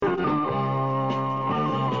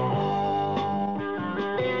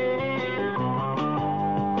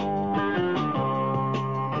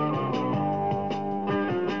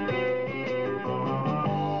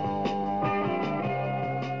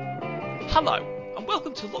Hello, and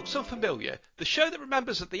welcome to Look So Familiar, the show that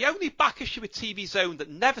remembers that the only back issue of TV's Own that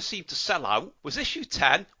never seemed to sell out was issue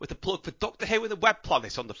 10 with a plug for Doctor Who and the Web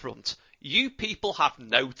Planet on the front. You people have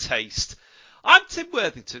no taste. I'm Tim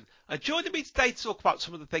Worthington, and joining me today to talk about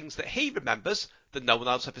some of the things that he remembers that no one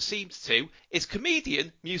else ever seems to is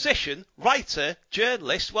comedian, musician, writer,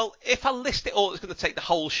 journalist. Well, if I list it all, it's going to take the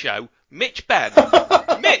whole show. Mitch Benn.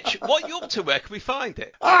 Mitch, what are you up to? Where can we find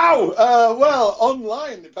it? Well,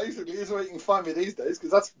 online basically is where you can find me these days,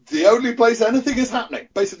 because that's the only place anything is happening.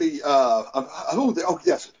 Basically,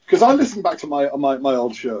 yes, because I listened back to my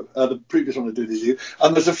old show, the previous one I did is you,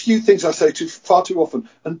 and there's a few things I say far too often,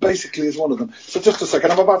 and basically is one of them. So just a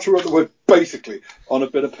second, I'm about to write the word basically on a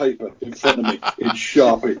bit of paper in front of me in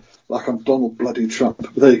Sharpie, like I'm Donald bloody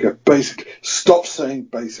Trump. There you go, basically. Stop saying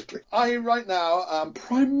basically. I, right now, am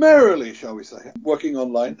primarily, shall we say, working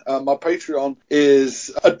online. My Patreon is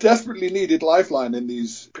a desperately needed lifeline in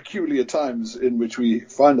these peculiar times in which we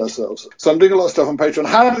find ourselves. So I'm doing a lot of stuff on Patreon.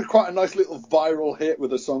 Had quite a nice little viral hit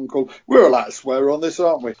with a song called, we're allowed to swear on this,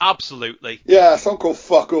 aren't we? Absolutely. Yeah, a song called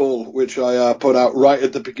Fuck All, which I put out right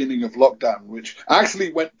at the beginning of lockdown, which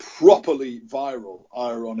actually went properly viral,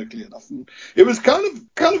 ironically enough. And it was kind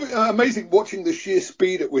of amazing watching the sheer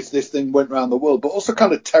speed at which this thing went around the world, but also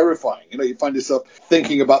kind of terrifying. You know, you find yourself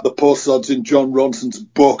thinking about the poor sods in John Ronson's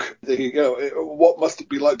book, thinking, what must it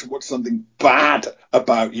be like to watch something bad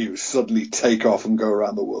about you suddenly take off and go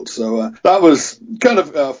around the world? So that was kind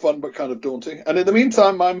of fun, but kind of daunting. And in the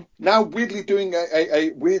meantime, I'm now weirdly doing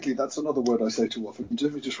weirdly, that's another word I say too often.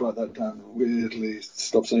 Let me just write that down. Weirdly,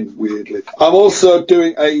 stop saying weirdly. I'm also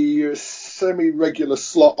doing a semi-regular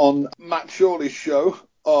slot on Matt Shawley's show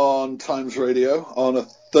on Times Radio on a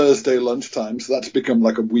Thursday lunchtime, so that's become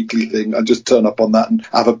like a weekly thing. I just turn up on that and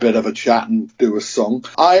have a bit of a chat and do a song.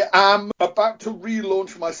 I am about to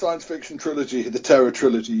relaunch my science fiction trilogy, the Terror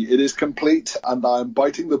Trilogy. It is complete and I'm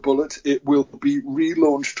biting the bullet. It will be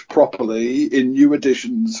relaunched properly in new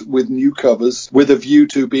editions with new covers with a view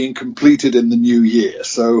to being completed in the new year.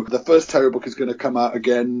 So the first Terror book is going to come out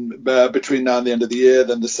again between now and the end of the year.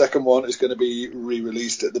 Then the second one is going to be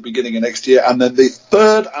re-released at the beginning of next year. And then the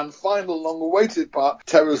third and final long-awaited part,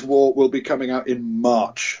 Terror's War, will be coming out in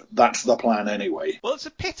March. That's the plan anyway. Well, it's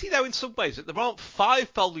a pity, though, in some ways, that there aren't 5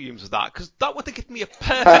 volumes of that, because that would have given me a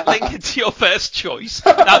perfect link into your first choice.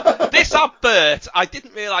 Now, this advert, I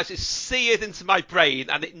didn't realise, is seared into my brain,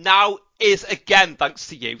 and it now is again, thanks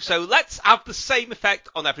to you. So let's have the same effect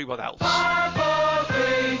on everyone else. 5, 4,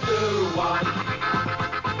 3, 2, 1.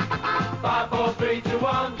 5, 4, 3, 2,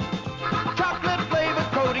 1. Chocolate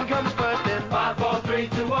flavored coating comes first in 5, 4, 3,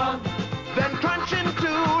 2, 1. then crunch into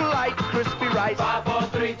light crispy rice. 5, 4,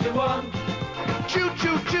 3, 2, 1. Chew,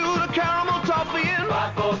 chew, chew the caramel toffee in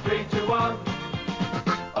 5, 4, 3, 2,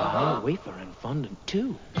 1. wafer and fondant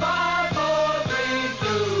too. 5, 4, 3,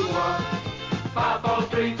 2, 1. 5, 4,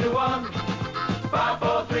 3, 2, 1. 5,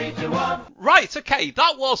 4, 3, 2, 1. Right, okay,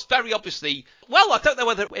 that was very obviously, well, I don't know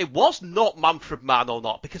whether it was not Manfred Mann or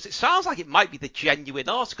not, because it sounds like it might be the genuine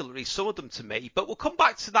article, at least some of them to me, but we'll come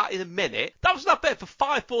back to that in a minute. That was that bit for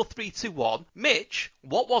 5, 4, 3, 2, 1. Mitch,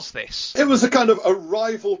 what was this? It was a kind of a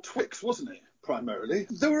rival Twix, wasn't it? Primarily.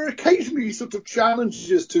 There were occasionally sort of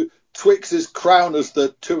challenges to Twix's crown as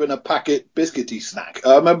the 2-in-a-packet biscuity snack.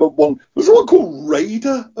 I remember was there one called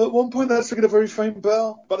Raider at one point? That's ringing a very faint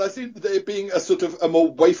bell. But I think that it being a sort of a more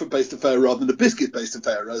wafer-based affair rather than a biscuit-based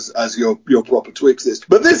affair as your proper Twix is.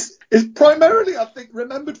 But this is primarily, I think,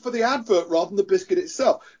 remembered for the advert rather than the biscuit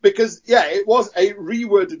itself. Because, yeah, it was a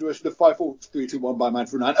reworded version of 5, 4, 3, 2, 1 by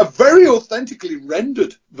Manfred Mann. A very authentically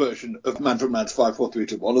rendered version of Manfred Mann's 5, 4, 3,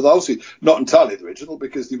 2, 1. Although obviously not entirely the original,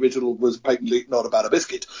 because the original was patently not about a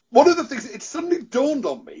biscuit. One of the things, it suddenly dawned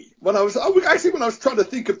on me when I was trying to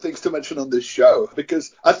think of things to mention on this show,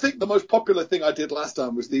 because I think the most popular thing I did last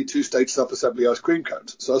time was the 2-stage self-assembly ice cream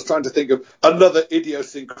cones. So I was trying to think of another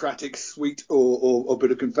idiosyncratic sweet or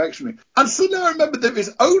bit of confectionery. And suddenly I remembered that it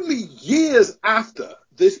was only years after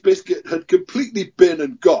this biscuit had completely been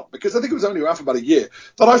and gone, because I think it was only around for about a year,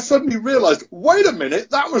 that I suddenly realised, wait a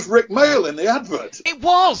minute, that was Rick Mayall in the advert. It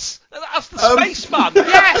was! That's the spaceman!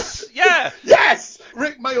 Yes! Yeah! Yes!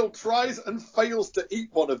 Rick Mayall tries and fails to eat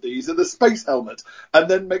one of these in a space helmet, and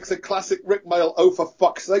then makes a classic Rick Mayall oh for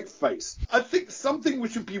fuck's sake face. I think something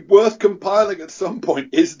which would be worth compiling at some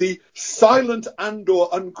point is the silent and or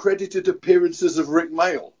uncredited appearances of Rick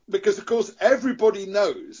Mayall. Because, of course, everybody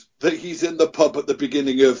knows that he's in the pub at the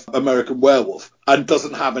beginning of American Werewolf and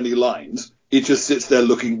doesn't have any lines. He just sits there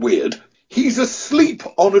looking weird. He's asleep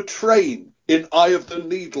on a train in Eye of the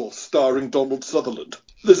Needle, starring Donald Sutherland.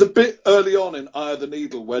 There's a bit early on in Eye of the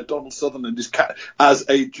Needle where Donald Sutherland is as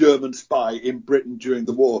a German spy in Britain during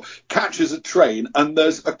the war, catches a train, and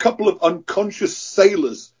there's a couple of unconscious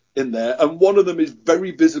sailors in there, and one of them is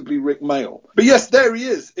very visibly Rick Mayall. But yes, there he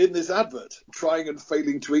is in this advert, trying and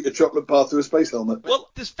failing to eat a chocolate bar through a space helmet. Well,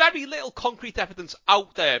 there's very little concrete evidence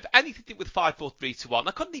out there of anything to do with 5, 4, 3, 2, 1.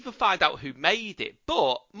 I couldn't even find out who made it,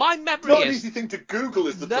 but my memory It's not is... an easy thing to Google,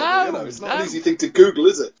 is the No, trouble, you know. It's not no. an easy thing to Google,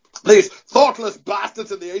 is it? These thoughtless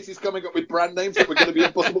bastards in the 80s coming up with brand names that were going to be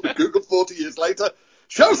impossible to Google 40 years later.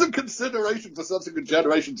 Show some consideration for subsequent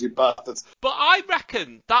generations, you bastards. But I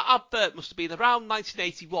reckon that advert must have been around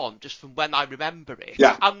 1981, just from when I remember it.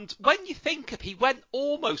 Yeah. And when you think of, he went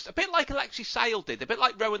almost, a bit like Alexei Sayle did, a bit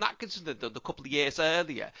like Rowan Atkinson had done a couple of years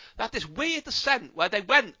earlier. They had this weird ascent where they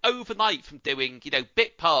went overnight from doing,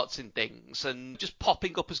 bit parts in things and just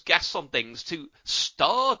popping up as guests on things to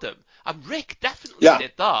stardom. And Rick definitely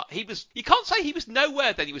did that. You can't say he was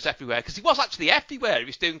nowhere, then he was everywhere, because he was actually everywhere. He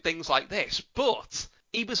was doing things like this, but...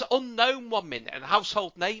 he was unknown one minute and a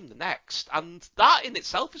household name the next, and that in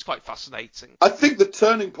itself is quite fascinating. I think the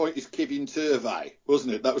turning point is Kevin Turvey,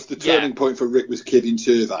 wasn't it? That was the turning point for Rick, was Kevin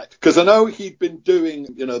Turvey. Because I know he'd been doing,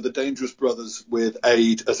 the Dangerous Brothers with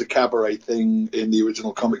Aid as a cabaret thing in the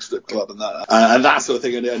original comic strip club and that sort of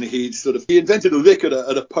thing. And he invented a Rick at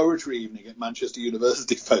a poetry evening at Manchester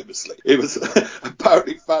University, famously. It was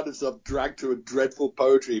apparently found himself dragged to a dreadful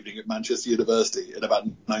poetry evening at Manchester University in about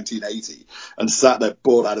 1980 and sat there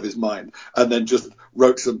bored out of his mind, and then just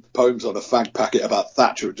wrote some poems on a fag packet about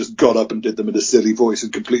Thatcher and just got up and did them in a silly voice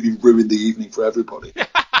and completely ruined the evening for everybody.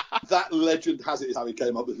 That legend has it is how he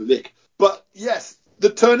came up with Rick. But yes, the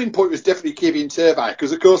turning point was definitely Kevin Turvey,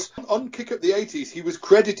 because of course on Kick Up the 80s he was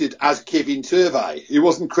credited as Kevin Turvey. He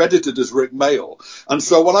wasn't credited as Rick Mayall. And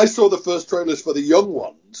so when I saw the first trailers for The Young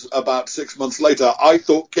Ones about 6 months later, I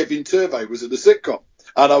thought Kevin Turvey was in a sitcom.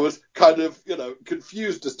 And I was kind of,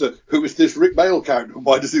 confused as to who is this Rick Mayall character and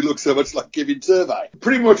why does he look so much like Kevin Turvey?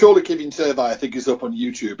 Pretty much all of Kevin Turvey, I think, is up on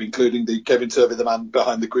YouTube, including the Kevin Turvey, the Man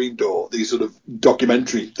Behind the Green Door, the sort of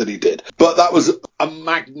documentary that he did. But that was a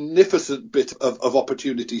magnificent bit of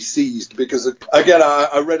opportunity seized because, again,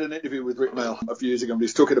 I read an interview with Rick Mayall a few years ago and he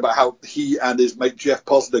was talking about how he and his mate Jeff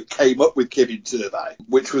Posner came up with Kevin Turvey,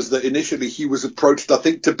 which was that initially he was approached, I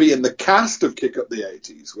think, to be in the cast of Kick Up the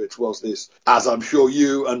 80s, which was this, as I'm sure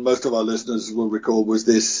you and most of our listeners will recall, was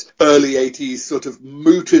this early 80s sort of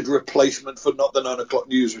mooted replacement for Not the 9 O'Clock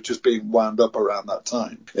News, which was being wound up around that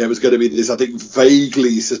time. It was going to be this, I think,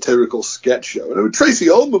 vaguely satirical sketch show. And Tracy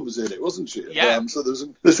Ullman was in it, wasn't she? Yeah. So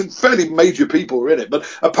there's some fairly major people were in it. But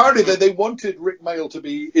apparently they wanted Rick Mayall to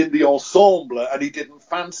be in the ensemble, and he didn't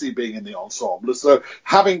fancy being in the ensemble. So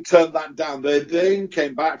having turned that down, they then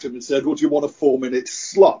came back to him and said, well, do you want a 4-minute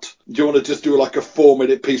slot? Do you want to just do like a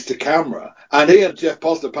 4-minute piece to camera? And he and Jeff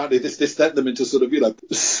Posner, apparently this sent them into sort of,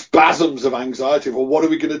 spasms of anxiety. Well, what are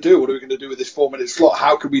we going to do? What are we going to do with this 4-minute slot?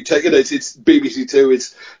 How can we take it? It's BBC Two,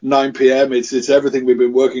 it's 9 p.m, it's everything we've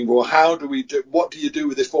been working for. How do we do, what do you do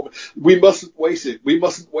with this 4 minute? We mustn't waste it. We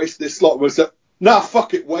mustn't waste this slot. We'll say, nah,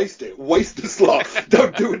 fuck it, waste it. Waste the slot.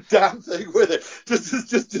 Don't do a damn thing with it.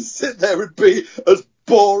 Just sit there and be as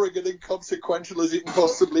boring and inconsequential as it can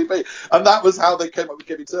possibly be. And that was how they came up with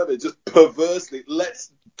Kevin Turvey. Just perversely,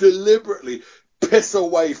 let's deliberately piss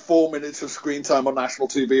away 4 minutes of screen time on national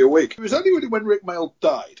TV a week. It was only really when Rick Mayall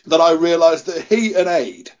died that I realised that he and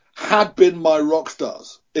Aid had been my rock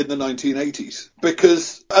stars in the 1980s.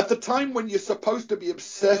 Because at the time when you're supposed to be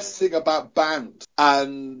obsessing about bands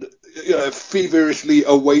and feverishly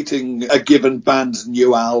awaiting a given band's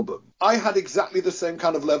new album, I had exactly the same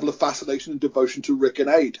kind of level of fascination and devotion to Rick and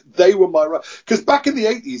Aid. They were my... Because back in the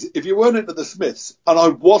 80s, if you weren't into the Smiths, and I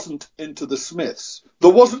wasn't into the Smiths, there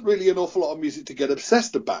wasn't really an awful lot of music to get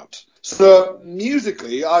obsessed about. So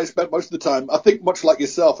musically, I spent most of the time, I think much like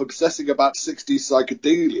yourself, obsessing about 60s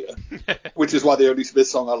psychedelia, which is why the only Smith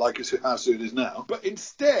song I like is How Soon Is Now. But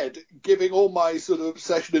instead, giving all my sort of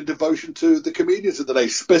obsession and devotion to the comedians of the day,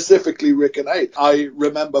 specifically Rick and Aid. I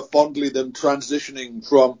remember fondly them transitioning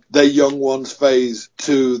from their Young Ones phase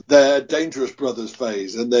to their Dangerous Brothers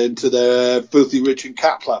phase, and then to their Filthy Rich and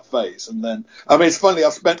Catflap phase. And then, it's funny,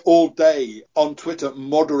 I've spent all day on Twitter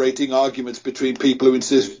moderating arguments between people who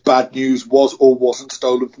insist Bad News was or wasn't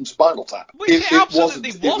stolen from Spinal Tap. Which it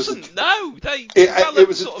absolutely wasn't. No, it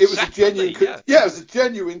was a genuine. It was a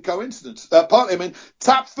genuine coincidence. Partly,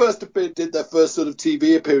 Tap first did their first sort of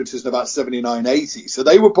TV appearances in about 79, 80, so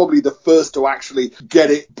they were probably the first to actually get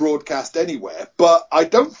it broadcast anywhere. But I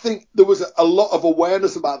don't think there was a lot of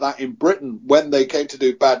awareness about that in Britain when they came to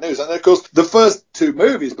do Bad News. And of course, the first two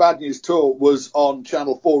movies. Bad News Tour was on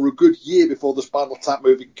Channel 4 a good year before the Spinal Tap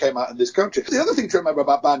movie came out in this country. The other thing to remember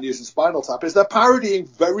about Bad News and Spinal Tap is they're parodying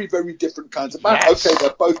very, very different kinds of bands. Yes. Okay,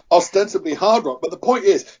 they're both ostensibly hard rock, but the point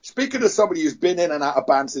is, speaking as somebody who's been in and out of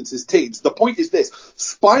bands since his teens, the point is this: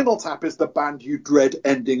 Spinal Tap is the band you dread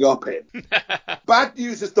ending up in. Bad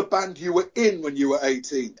News is the band you were in when you were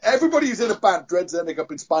 18. Everybody who's in a band dreads ending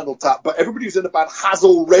up in Spinal Tap, but everybody who's in a band has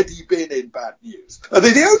already been in Bad News. And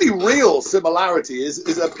the only real similarity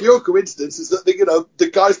is a pure coincidence, is that the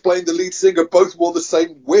guys playing the lead singer both wore the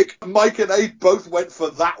same wig. Mike and Aid both went for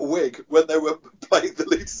that wig when they were playing the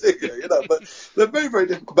lead singer, but they're very, very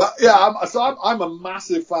different. But yeah, I'm a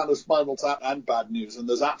massive fan of Spinal Tap and Bad News, and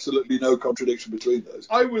there's absolutely no contradiction between those.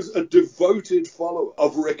 I was a devoted follower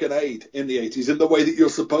of Rick and Aid in the 80s in the way that you're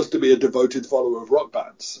supposed to be a devoted follower of rock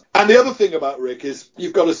bands. And the other thing about Rick is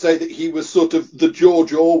you've got to say that he was sort of the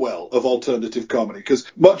George Orwell of alternative comedy,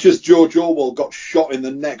 because much as George Orwell got shot in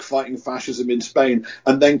the neck fighting fascism in Spain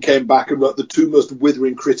and then came back and wrote the two most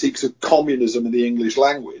withering critiques of communism in the English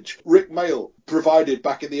language, Rick Mayall provided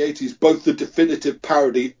back in the 80s both the definitive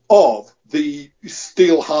parody of the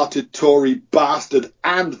steel-hearted Tory bastard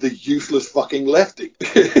and the useless fucking lefty.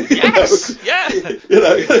 Yes, yeah.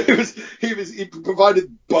 He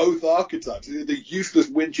provided both archetypes: the useless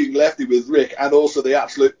whinging lefty with Rick, and also the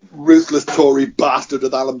absolute ruthless Tory bastard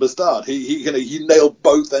with Alan Bastard. He nailed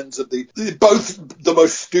both ends of both the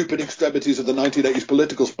most stupid extremities of the 1980s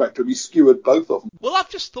political spectrum. He skewered both of them. Well, I've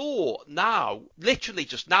just thought now, literally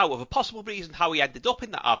just now, of a possible reason how he ended up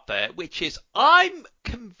in that advert, which is I'm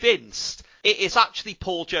convinced it is actually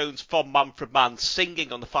Paul Jones from Manfred Mann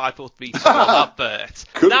singing on the 54321 advert.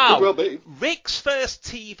 Could well be. Rick's first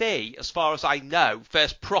TV, as far as I know,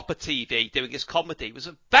 first proper TV doing his comedy, was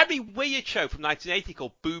a very weird show from 1980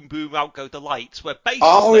 called Boom Boom Out Go the Lights, where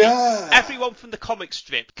basically everyone from the comic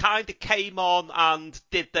strip kind of came on and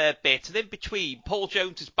did their bit, and in between, Paul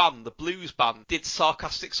Jones's band, the Blues Band, did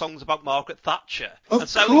sarcastic songs about Margaret Thatcher. Of and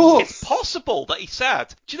so course. it's possible that he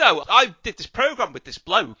said, do you know, I did this programme with this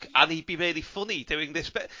bloke, and he'd be really funny doing this,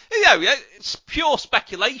 but it's pure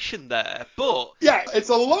speculation there, but yeah, it's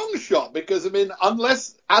a long shot, because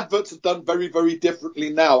unless adverts are done very, very differently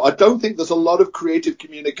now, I don't think there's a lot of creative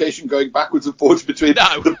communication going backwards and forwards between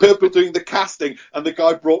the people doing the casting and the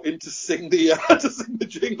guy brought in to sing the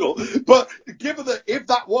jingle. But given that if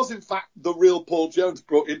that was in fact the real Paul Jones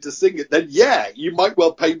brought in to sing it, then yeah, you might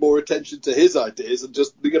well pay more attention to his ideas and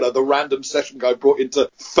just the random session guy brought in to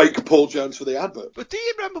fake Paul Jones for the advert. But do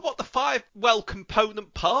you remember what the five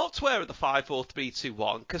component parts were of the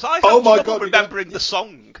 54321? Because I have trouble remembering the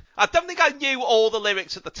song. I don't think I knew all the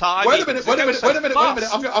lyrics at the time. Wait a minute. I'm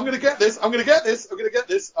going to get this. I'm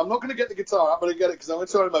not going to get the guitar. I'm going to get it because I'm going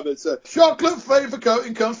to try to remember. It's chocolate flavor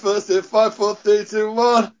coating comes first in 5, 4, 3, 2,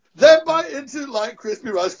 1. Then bite into light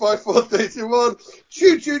crispy rice. 5, 4, 3, 2, 1.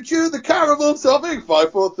 Chew, chew, chew the caramel topping.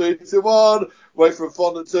 5, 4, 3, 2, 1. Wait for a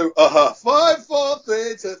fondant to 5, 4,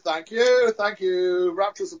 3, 2. Thank you.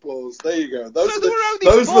 Rapturous applause. There you go. So there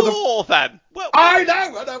were only four then. Well, I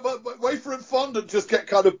know. But wafer and fondant just get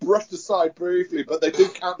kind of brushed aside briefly, but they do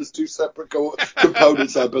count as two separate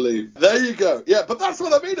components, I believe. There you go. Yeah, but that's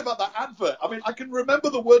what I mean about that advert. I can remember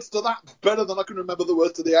the words to that better than I can remember the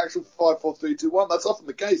words to the actual 5, 4, 3, 2, 1. That's often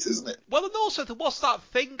the case, isn't it? Well, and also there was that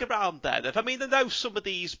thing around then of, I know some of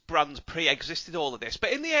these brands pre-existed all of this,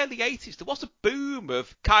 but in the early 80s there was a boom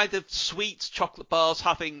of kind of sweets, chocolate bars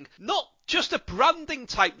having not just a branding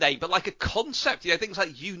type name, but like a concept, things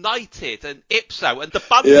like United and Ipso and the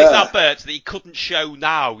Bandit adverts that you couldn't show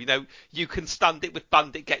now. You can stand it with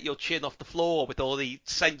Bandit, get your chin off the floor with all the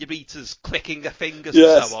senoritas clicking their fingers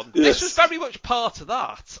and so on. Yes. This was very much part of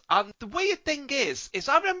that. And the weird thing is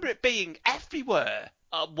I remember it being everywhere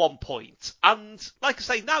at one point, and like I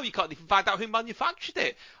say, now you can't even find out who manufactured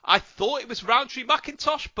it. I thought it was Rowntree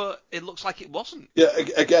Macintosh, but it looks like it wasn't. Yeah,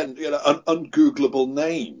 again, an ungoogleable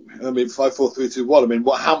name. 5, 4, 3, 2, 1.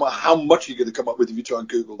 How much are you going to come up with if you try and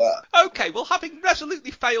Google that? Okay, well, having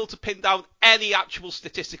resolutely failed to pin down any actual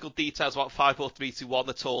statistical details about 5, 4, 3, 2, 1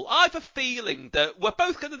 at all, I have a feeling that we're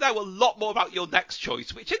both going to know a lot more about your next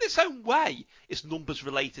choice, which in its own way is numbers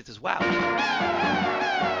related as well.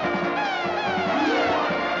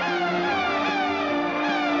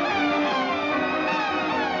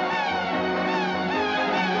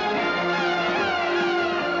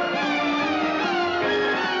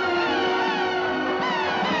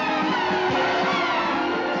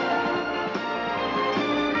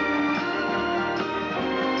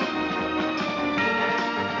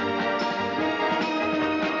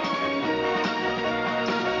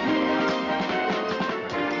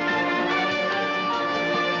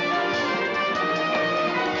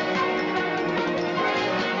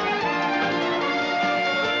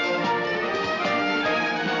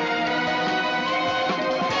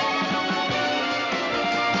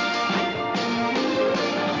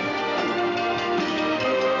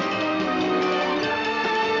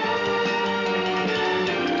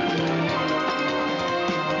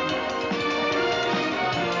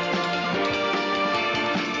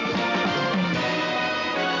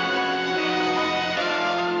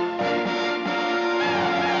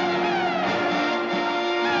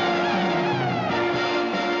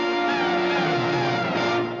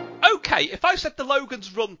 say, if I said the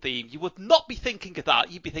Logan's Run theme, you would not be thinking of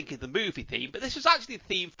that. You'd be thinking of the movie theme. But this is actually the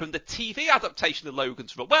theme from the TV adaptation of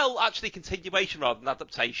Logan's Run. Well, actually, continuation rather than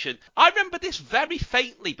adaptation. I remember this very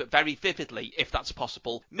faintly, but very vividly, if that's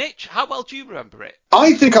possible. Mitch, how well do you remember it?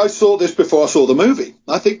 I think I saw this before I saw the movie.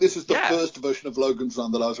 I think this is the first version of Logan's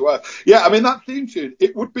Run that I was aware of. Yeah, I mean, that theme tune,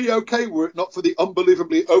 it would be okay were it not for the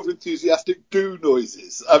unbelievably over-enthusiastic do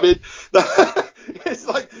noises. I mean, it's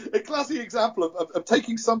like a classic example of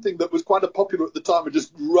taking something that was quite popular at the time and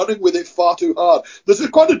just running with it far too hard. There's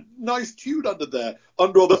quite a nice tune under there,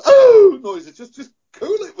 under all the oh noises. Just cool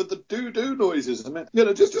it with the do-do noises. I mean,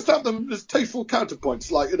 just have them as tasteful counterpoints,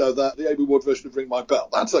 like, the Amy Ward version of Ring My Bell.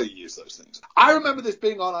 That's how you use those things. I remember this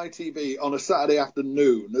being on ITV on a Saturday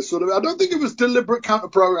afternoon. I don't think it was deliberate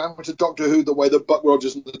counter-programming to Doctor Who the way that Buck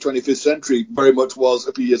Rogers in the 25th Century very much was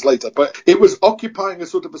a few years later, but it was occupying a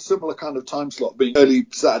sort of a similar kind of time slot, being early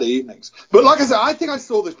Saturday evenings. But like I said, I think I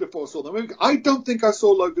saw this before I saw the movie. I don't think I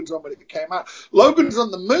saw Logan's Run when it came out. Logan's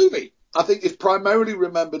Run, the movie, I think is primarily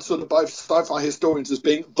remembered sort of by sci-fi historians as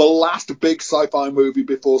being the last big sci-fi movie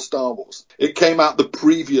before Star Wars. It came out the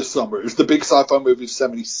previous summer. It was the big sci-fi movie of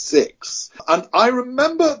 1976. And I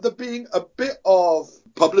remember there being a bit of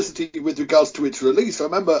publicity with regards to its release. I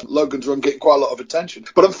remember Logan's Run getting quite a lot of attention.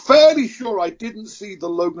 But I'm fairly sure I didn't see the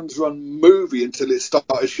Logan's Run movie until it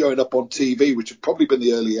started showing up on TV, which had probably been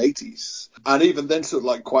the early 80s. And even then sort of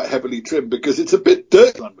like quite heavily trimmed because it's a bit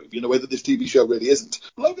dirty Run movie in a way that this TV show really isn't.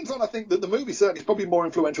 Logan's Run, I think that the movie certainly is probably more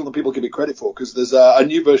influential than people give it credit for, because there's a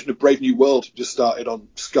new version of Brave New World just started on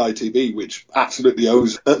Sky TV, which absolutely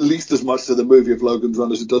owes at least as much to the movie of Logan's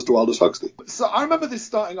Run as it does to Aldous Huxley. So I remember this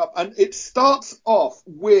starting up, and it starts off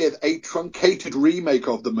with a truncated remake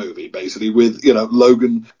of the movie, basically, with,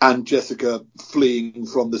 Logan and Jessica fleeing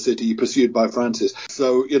from the city, pursued by Francis.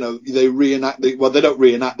 So, they reenact, they don't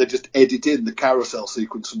reenact, they just edit in the carousel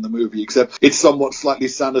sequence from the movie, except it's somewhat slightly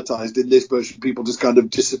sanitized. In this version, people just kind of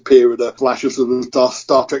disappear at a flash of sort of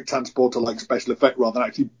Star Trek transporter-like special effect rather than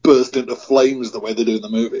actually burst into flames the way they do in the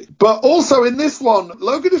movie. But also in this one,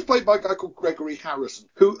 Logan is played by a guy called Gregory Harrison,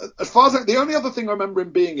 who, as far as the only other thing I remember him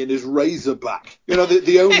being in is Razorback.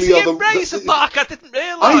 The only is he other in Razorback? I didn't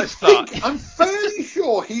realise that. I'm fairly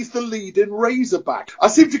sure he's the lead in Razorback. I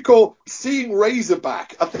seem to recall seeing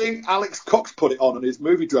Razorback. I think Alex Cox put it on his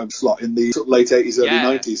movie drone slot in the sort of late 80s, early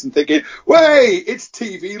 90s, and thinking, "Way, it's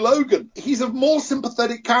TV Logan." He's a more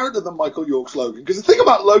sympathetic character than Michael York's Logan, because the thing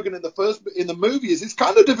about Logan in the movie is it's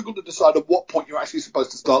kind of difficult to decide at what point you're actually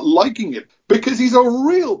supposed to start liking him, because he's a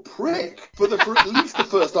real prick for at least the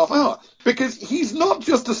first half hour. Because he's not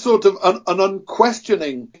just a sort of an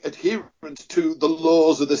unquestioning adherent to the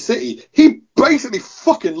laws of the city. He basically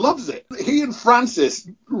fucking loves it. He and Francis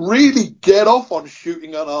really get off on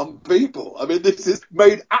shooting unarmed people. I mean, this is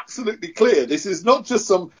made absolutely clear. This is not just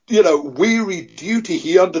some, weary duty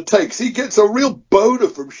he undertakes. He gets a real boner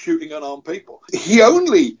from shooting unarmed people. He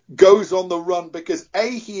only goes on the run because A,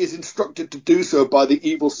 he is instructed to do so by the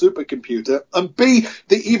evil supercomputer, and B,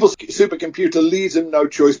 the evil supercomputer leaves him no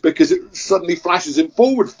choice because it suddenly flashes him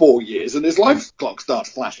forward 4 years and his life clock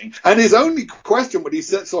starts flashing. And his only question when he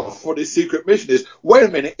sets off on his secret mission is, wait a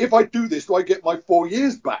minute, if I do this, do I get my 4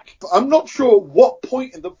 years back? I'm not sure what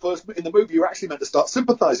point in the movie you're actually meant to start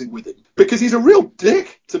sympathizing with him, because he's a real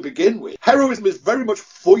dick to begin with. Heroism is very much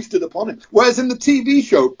foisted upon him. Whereas in the TV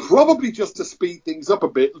show, probably just to speed things up a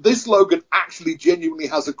bit, this Logan actually genuinely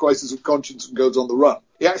has a crisis of conscience and goes on the run.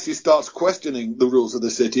 He actually starts questioning the rules of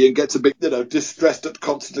the city and gets a bit, distressed at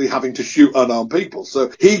constantly having to shoot unarmed people.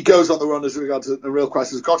 So he goes on the run as regards a real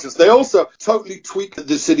crisis of conscience. They also totally tweak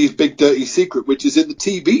the city's big dirty secret, which is in the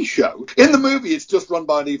TV show. In the movie, it's just run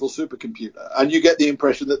by an evil supercomputer. And you get the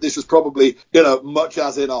impression that this was probably, much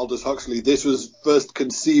as in Aldous Huxley, this was first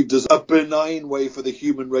conceived as a benign way for the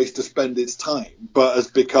human race to spend its time, but has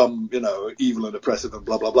become, evil and oppressive and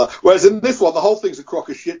blah, blah, blah. Whereas in this one, the whole thing's a crock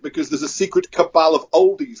of shit because there's a secret cabal of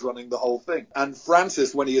oldies running the whole thing. And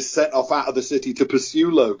Francis, when he is sent off out of the city to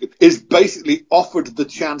pursue Logan, is basically offered the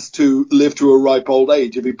chance to live to a ripe old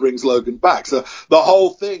age if he brings Logan back. So the whole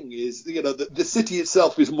thing is, the city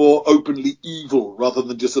itself is more openly evil rather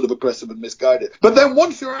than just sort of oppressive and misguided. But then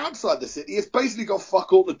once you're outside the city, it's basically got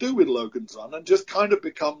fuck all to do with Logan's Run and just kind of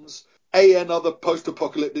becomes another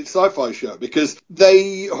post-apocalyptic sci-fi show, because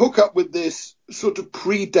they hook up with this sort of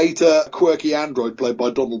predator quirky android played by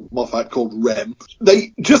Donald Moffat called Rem.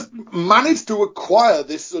 They just managed to acquire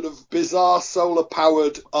this sort of bizarre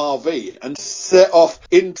solar-powered RV and set off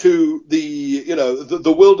into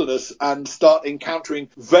the wilderness and start encountering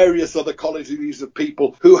various other colonies of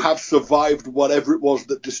people who have survived whatever it was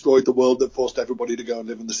that destroyed the world that forced everybody to go and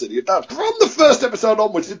live in the city of Dallas. From the first episode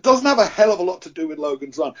onwards, it doesn't have a hell of a lot to do with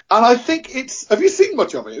Logan's Run. And I think have you seen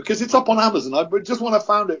much of it? Because it's up on Amazon. Just when I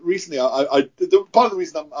found it recently, part of the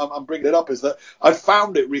reason I'm bringing it up is that I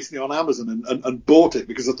found it recently on Amazon and bought it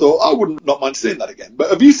because I thought I wouldn't not mind seeing that again. But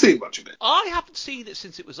have you seen much of it? I haven't seen it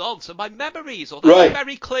since it was on, so my memories, although they're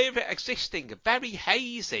very clear of it existing, are very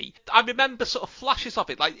hazy. I remember sort of flashes of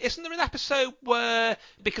it. Like, isn't there an episode where,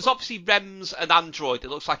 because obviously Rem's an android, it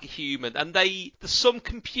looks like a human, and there's some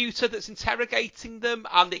computer that's interrogating them,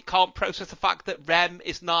 and it can't process the fact that Rem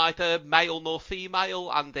is neither male nor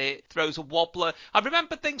female, and it throws a wobbler. I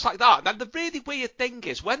remember things like that. And the really weird thing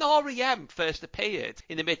is, when R.E.M. first appeared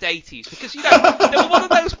in the mid-80s, because, they were one of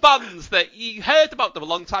those bands that you heard about them a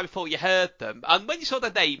long time before you heard them, and when you saw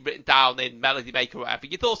their name written down in Melody Maker or whatever,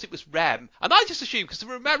 you thought it was Rem. And I just assumed, because they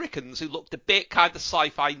were Americans who looked a bit kind of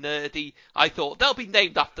sci-fi nerdy, I thought they'll be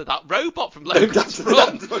named after that robot from Logan's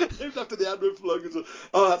Run. Named after the android from Logan's Run.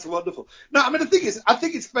 Oh, that's wonderful. No, I mean, the thing is, I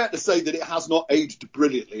think it's fair to say that it has not aged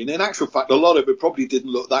brilliantly, and in actual fact, a lot of it probably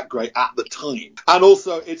didn't look that great at the time. And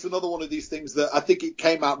also, it's another one of these things that I think it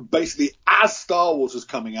came out basically as Star Wars was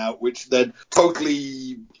coming out, which then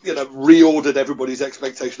totally, reordered everybody's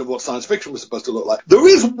expectation of what science fiction was supposed to look like. There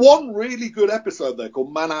is one really good episode there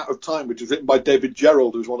called Man Out of Time, which is written by David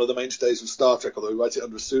Gerrold, who's one of the mainstays of Star Trek, although he writes it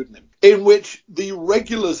under a pseudonym, in which the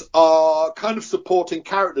regulars are kind of supporting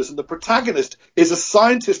characters, and the protagonist is a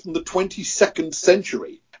scientist from the 22nd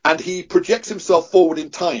century. And he projects himself forward in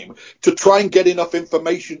time to try and get enough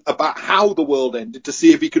information about how the world ended to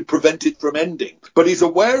see if he could prevent it from ending. But he's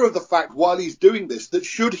aware of the fact while he's doing this that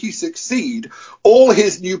should he succeed, all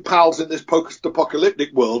his new pals in this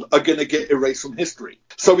post-apocalyptic world are going to get erased from history.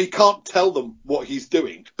 So he can't tell them what he's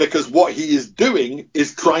doing because what he is doing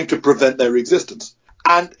is trying to prevent their existence.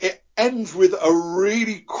 And it ends with a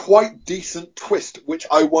really quite decent twist, which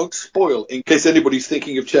I won't spoil in case anybody's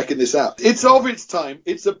thinking of checking this out. It's of its time.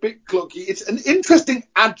 It's a bit clunky. It's an interesting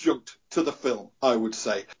adjunct to the film, I would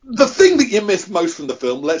say. The thing that you miss most from the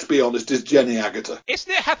film, let's be honest, is Jenny Agutter.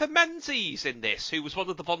 Isn't it Heather Menzies in this, who was one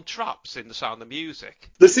of the Von Trapps in The Sound of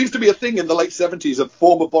Music? There seems to be a thing in the late 70s of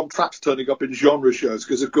former Von Trapps turning up in genre shows,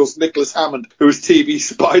 because, of course, Nicholas Hammond, who was TV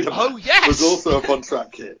Spider-Man, was also a Von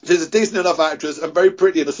Trapp kid. She's a decent enough actress and very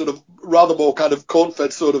pretty in a sort of rather more kind of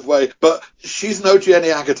corn-fed sort of way, but she's no Jenny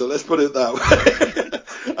Agutter, let's put it that way.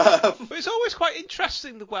 But it's always quite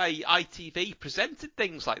interesting the way ITV presented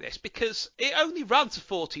things like this, because it only ran to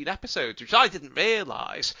 14 episodes, which I didn't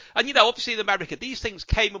realise. And, obviously in America, these things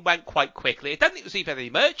came and went quite quickly. I don't think there was even any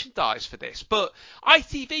merchandise for this, but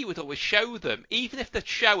ITV would always show them, even if the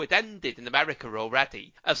show had ended in America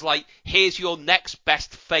already, as like, here's your next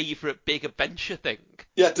best favourite big adventure thing.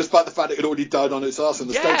 Yeah, despite the fact it had already died on its arse and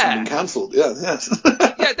the States had been cancelled. Yeah, yes.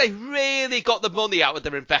 Yeah, they really got the money out of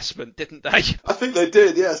their investment, didn't they? I think they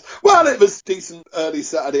did, yes. Well, it was decent early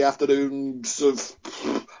Saturday afternoon, sort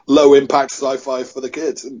of low-impact sci-fi for the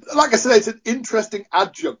kids. And like I said, it's an interesting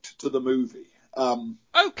adjunct to the movie.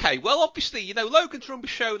 Okay, well, obviously, Logan's Run was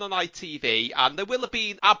shown on ITV, and there will have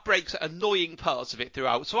been ad breaks at annoying parts of it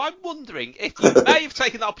throughout, so I'm wondering if you may have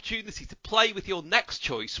taken the opportunity to play with your next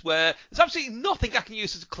choice, where there's absolutely nothing I can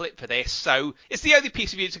use as a clip for this, so it's the only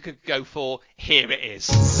piece of music I could go for. Here it is.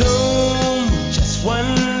 Zoom, just one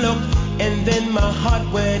look, and then my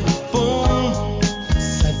heart went boom,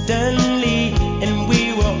 suddenly, and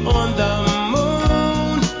we were on the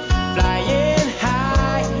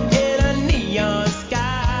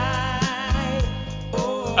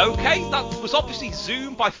Okay, that was obviously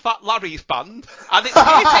Zoom by Fat Larry's band, and it's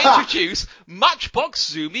here to introduce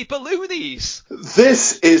Matchbox Zoomy Balloonies.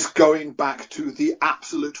 This is going back to the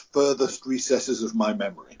absolute furthest recesses of my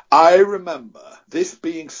memory. I remember this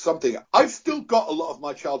being something. I've still got a lot of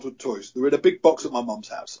my childhood toys. They're in a big box at my mum's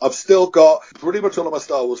house. I've still got pretty much all of my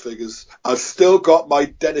Star Wars figures. I've still got my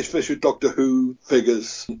Dennis Fisher Doctor Who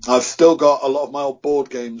figures. I've still got a lot of my old board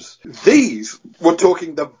games. These were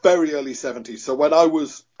talking the very early 70s. So when I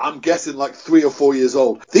was, I'm guessing, like 3 or 4 years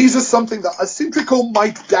old, these are something that I seem to recall my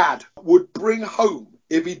dad would bring home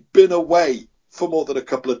if he'd been away for more than a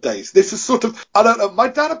couple of days. This is sort of, I don't know, my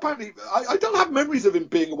dad apparently, I don't have memories of him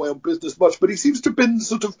being away on business much, but he seems to have been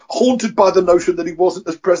sort of haunted by the notion that he wasn't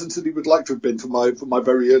as present as he would like to have been for my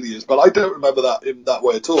very early years, but I don't remember that in that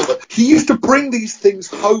way at all. But he used to bring these things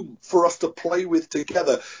home for us to play with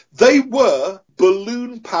together. They were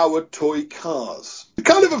balloon-powered toy cars.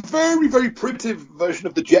 Kind of a very, very primitive version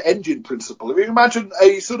of the jet engine principle. If you imagine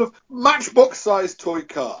a sort of matchbox-sized toy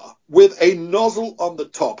car with a nozzle on the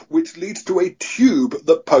top, which leads to a tube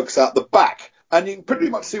that pokes out the back. And you can pretty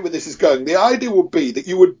much see where this is going. The idea would be that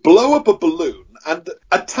you would blow up a balloon and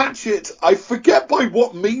attach it, I forget by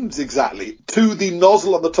what means exactly, to the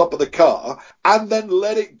nozzle on the top of the car, and then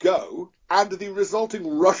let it go. And the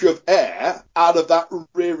resulting rush of air out of that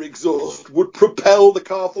rear exhaust would propel the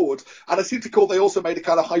car forward. And I seem to recall they also made a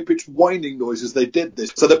kind of high-pitched whining noise as they did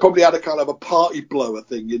this. So they probably had a kind of a party blower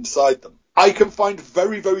thing inside them. I can find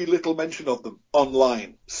very, very little mention of them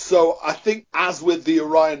online. So I think, as with the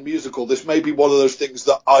Orion musical, this may be one of those things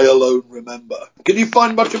that I alone remember. Can you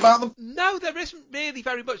find much about them? No, there isn't really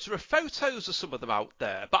very much. There are photos of some of them out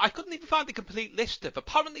there, but I couldn't even find a complete list of.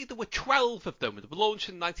 Apparently there were 12 of them. They were launched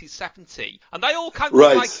in 1970, and they all kind of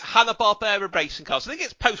look like Hanna-Barbera racing cars. I think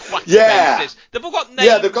it's post-Wacky Races. They've all got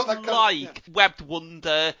names they've got that like Webbed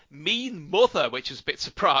Wonder, Mean Mother, which I was a bit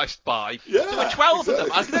surprised by. Yeah, there were 12 exactly. of them.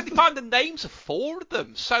 I could only find the names of 4 of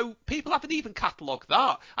them, so people haven't even catalogued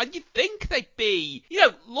that. And you'd think they'd be,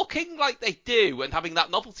 looking like they do and having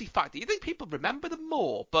that novelty factor. You'd think people remember them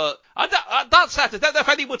more, but that said, I don't know if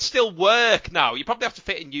any would still work now. You probably have to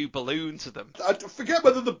fit a new balloon to them. I forget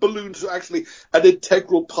whether the balloons are actually an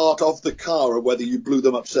integral part of the car or whether you blew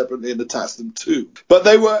them up separately and attached them to. But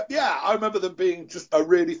they were, I remember them being just a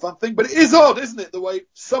really fun thing. But it is odd, isn't it, the way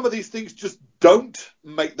some of these things just don't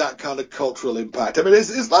make that kind of cultural impact. I mean,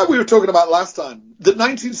 it's like we were talking about last time. The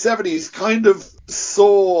 1970s kind of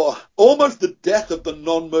saw almost the death of the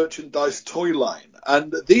non-merchandise toy line.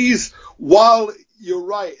 And these, while you're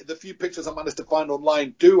right, the few pictures I managed to find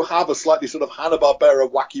online do have a slightly sort of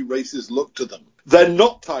Hanna-Barbera Wacky Races look to them. They're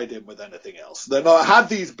not tied in with anything else. They're not. Had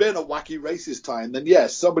these been a Wacky Races tie-in, then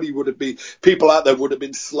yes, people out there would have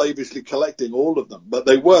been slavishly collecting all of them. But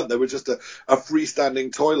they weren't. They were just a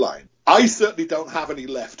freestanding toy line. I certainly don't have any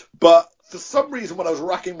left. But for some reason, when I was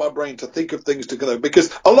racking my brain to think of things to go, because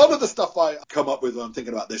a lot of the stuff I come up with when I'm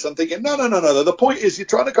thinking about this, I'm thinking, no. The point is you're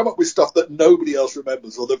trying to come up with stuff that nobody else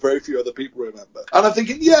remembers or that very few other people remember. And I'm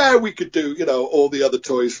thinking, we could do, all the other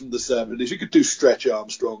toys from the 70s. You could do Stretch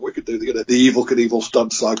Armstrong. We could do the Evel Knievel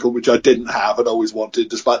stunt cycle, which I didn't have and always wanted,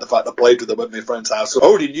 despite the fact I played with them at my friend's house. So I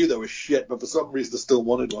already knew they were shit, but for some reason I still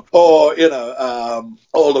wanted one. Or,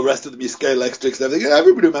 all the rest of them, your Scale Extricts and everything.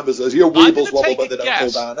 Everybody remembers those. Your Weebles wobble, but they don't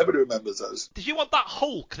fall down. Everybody remembers those. Did you want that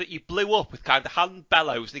Hulk that you blew up with kind of hand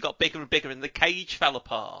bellows and he got bigger and bigger and the cage fell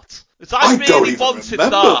apart? Because I really wanted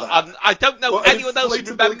that, and I don't know anyone else who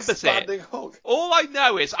remembers it. Hulk. All I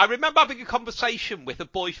know is I remember having a conversation with a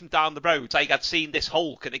boy from down the road saying I'd seen this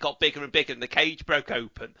Hulk and it got bigger and bigger and the cage broke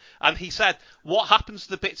open. And he said, what happens to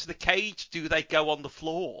the bits of the cage? Do they go on the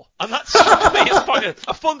floor? And that struck me as quite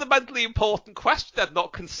a fundamentally important question I'd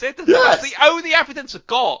not considered. Yes. That's the only evidence I've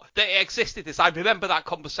got that it existed is I remember that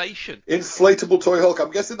conversation. Inflatable toy Hulk. I'm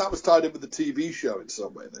guessing that was tied in with the TV show in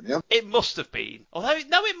some way then, yeah? It must have been. Although,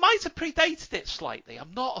 no, it might have predated it slightly.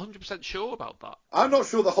 I'm not 100% sure about that. I'm not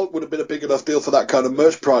sure the Hulk would have been a big enough deal for that kind of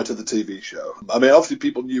merch prior to the TV show. I mean, obviously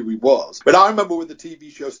people knew he was. But I remember with the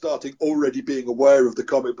TV show starting already being aware of the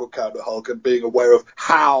comic book counter Hulk and being aware of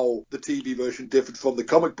how the TV version differed from the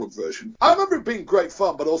comic book version. I remember it being great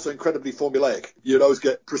fun, but also incredibly formulaic. You'd always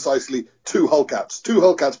get precisely 2 Hulk outs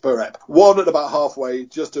per ep. One at about halfway,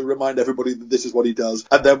 just to remind everybody that this is what he does,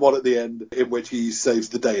 and then one at the end in which he saves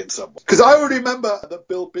the day in some way. Because I already remember that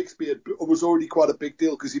Bill Bixby was already quite a big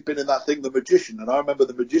deal because he'd been in that thing, The Magician, and I remember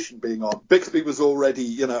The Magician being on. Bixby was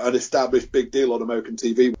already, an established big deal on American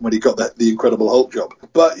TV when he got the Incredible Hulk job.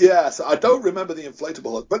 But yeah, so I don't remember the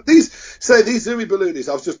inflatable Hulk. But these Zoomy Balloonies,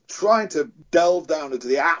 I was just trying to delve down into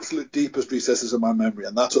the absolute deepest recesses of my memory,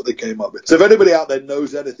 and that's what they came up with. So if anybody out there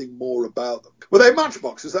knows anything more about them. Were they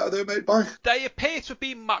Matchbox? Is that what they were made by? They appear to have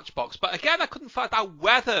been Matchbox, but again, I couldn't find out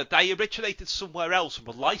whether they originated somewhere else and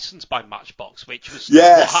were licensed by Matchbox, which was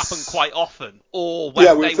what happened quite often, or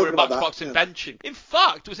whether they were a Matchbox invention. In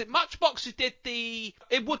fact, was it Matchbox who did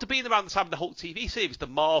it would have been around the time of the Hulk TV series, the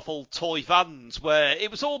Marvel toy vans, where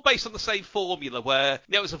it was all based on the same formula, where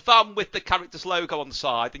it was a van with the character's logo on the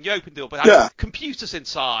side, and you opened it up and had computers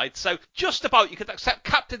inside, so just about you could accept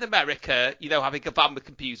Captain America, having a van with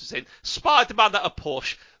computers in, Spider-Man at a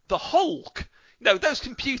push, the Hulk. Those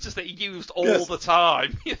computers that he used all the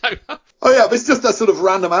time, Oh, yeah, but it's just that sort of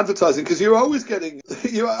random advertising, because you're always getting...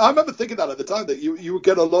 I remember thinking that at the time, that you would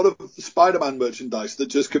get a lot of Spider-Man merchandise that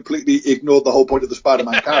just completely ignored the whole point of the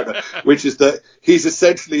Spider-Man character, which is that he's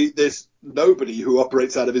essentially this nobody who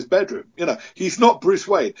operates out of his bedroom. He's not Bruce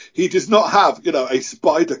Wayne. He does not have, a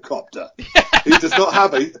spider copter. He does not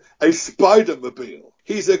have a spider-mobile.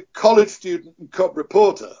 he's a college student and cub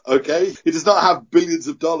reporter, okay? He does not have billions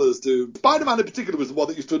of dollars to... Spider-Man in particular was the one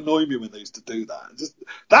that used to annoy me when they used to do that.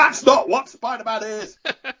 That's not what Spider-Man is!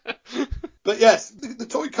 But yes, the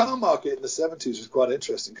toy car market in the 70s was quite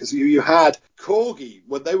interesting because you had Corgi.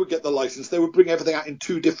 When they would get the license, they would bring everything out in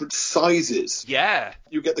 2 different sizes. Yeah.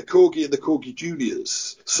 You get the Corgi and the Corgi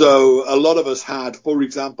Juniors. So a lot of us had, for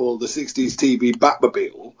example, the 60s TV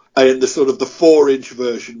Batmobile in the sort of the 4-inch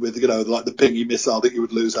version with, like the Pingy missile that you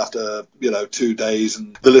would lose after, 2 days,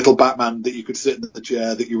 and the little Batman that you could sit in the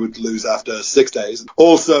chair that you would lose after 6 days. And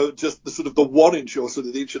also just the sort of the 1-inch or sort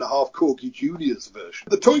of the 1.5-inch Corgi Juniors version.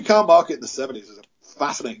 The toy car market in the 70s is a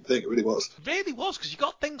fascinating thing. It really was. It really was, because you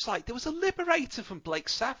got things like, there was a Liberator from Blake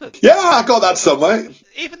Seven. Yeah, I got that somewhere.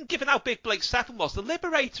 Even given how big Blake Seven was, the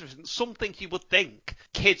Liberator isn't something you would think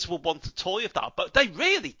kids would want a toy of that, but they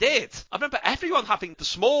really did. I remember everyone having the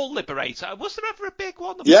small Liberator. Was there ever a big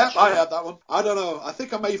one? Yeah, I had that one. I don't know. I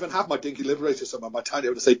think I may even have my Dinky Liberator somewhere. My tiny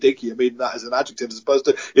able to say Dinky. I mean that as an adjective as opposed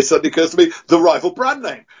to, it suddenly occurs to me, the rival brand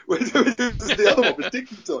name. The other one was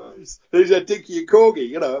Dinky Toys. There's Dinky and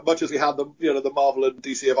Corgi, much as we had them, the Marvel and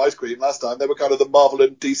DC of ice cream last time. They were kind of the Marvel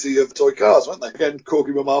and DC of toy cars, weren't they? Again,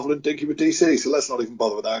 Corgi were Marvel and Dinky were DC, so let's not even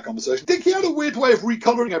bother with that conversation. Dinky had a weird way of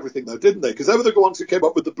recolouring everything, though, didn't they? Because they were the ones who came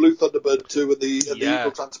up with the blue Thunderbird 2 and the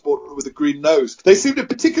Eagle Transporter with the green nose. They seem to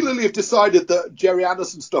particularly have decided that Jerry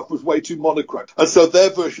Anderson stuff was way too monochrome, and so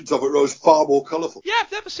their versions of it rose far more colourful. Yeah,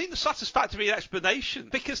 I've never seen the satisfactory explanation,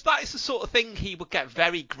 because that is the sort of thing he would get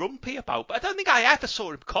very grumpy about, but I don't think I ever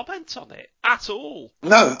saw him comment on it at all.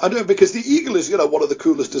 No, I don't, because the Eagle is, one of the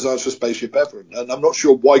coolest designs for a spaceship ever, and I'm not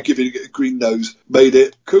sure why giving it a green nose made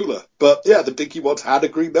it cooler. But yeah, the Dinky ones had a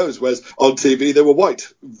green nose, whereas on TV they were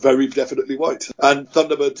white, very definitely white. And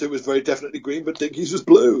Thunderbird 2 was very definitely green, but Dinky's was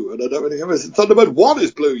blue, and I don't really know. Thunderbird 1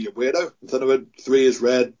 is blue, you weirdo. Thunderbird 3 is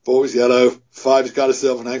red, 4 is yellow, 5 is kind of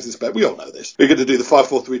silver and hangs in space. We all know this. We're going to do the 5,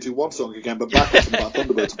 4, 3, 2, 1 song again, but backwards about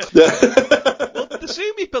Thunderbirds. Yeah. Well, the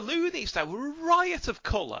Zumi Balloonies, though, were a riot of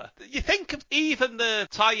colour. You think of even the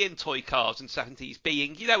tie-in toy cars in the 70s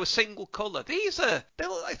being, a single colour. They're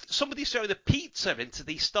like somebody throwing a pizza into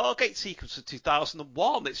the Stargate sequence of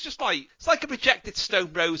 2001. It's like a rejected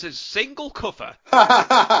Stone Roses single cover.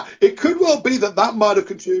 It could well be that might have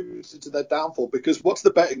contributed to their downfall, because what's the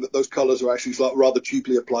betting that those colours are actually like rather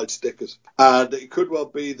cheaply applied stickers? And it could well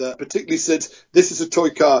be that, particularly since this is a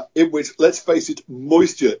toy car in which, let's face it,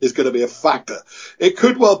 moisture is going to be a factor, it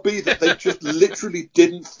could well be that they just literally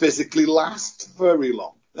didn't physically last very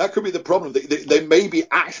long. That could be the problem. They may be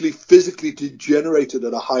actually physically degenerated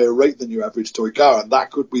at a higher rate than your average toy car, and that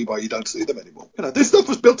could be why you don't see them anymore. This stuff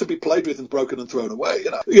was built to be played with and broken and thrown away.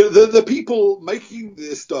 The people making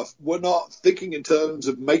this stuff were not thinking in terms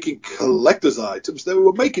of making collector's items. They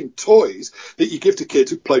were making toys that you give to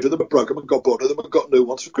kids who played with them and broke them and got bored of them and got new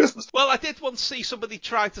ones for Christmas. Well, I did once see somebody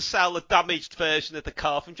trying to sell a damaged version of the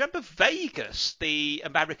car from, do you remember Vegas, the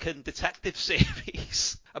American detective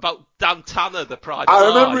series? About Dan Tanner, the private eye. I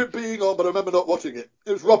remember it being on, but I remember not watching it.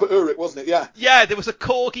 It was Robert Urich, wasn't it? Yeah. Yeah, there was a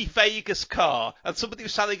Corgi Vegas car, and somebody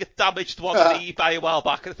was selling a damaged one on eBay a while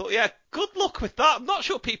back, and I thought, yeah, good luck with that. I'm not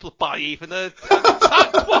sure people buy even an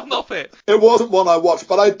intact one of it. It wasn't one I watched,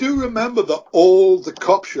 but I do remember that all the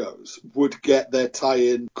cop shows would get their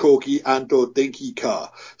tie-in Corgi and or Dinky car.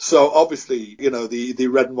 So obviously, the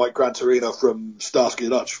red and white Gran Torino from Starsky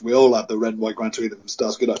and Hutch. We all had the red and white Gran Torino from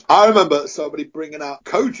Starsky and Hutch. I remember somebody bringing out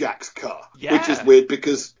Kojak's car, which is weird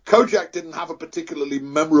because Kojak didn't have a particularly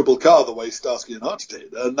memorable car the way Starsky and Hutch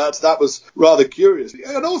did, and that was rather curious.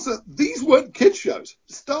 And also, these weren't kids shows.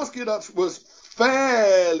 Starsky and Hutch was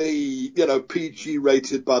fairly, PG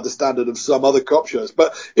rated by the standard of some other cop shows,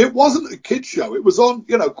 but it wasn't a kid show. It was on,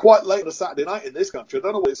 quite late on a Saturday night in this country. I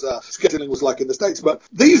don't know what its scheduling was like in the States, but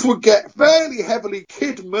these would get fairly heavily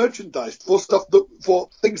kid merchandise for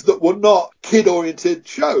things that were not kid oriented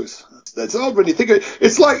shows. That's odd when you think of it.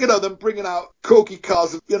 It's like, them bringing out Corgi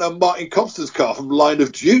cars of, Martin Compton's car from Line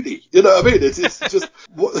of Duty. You know what I mean? It's just,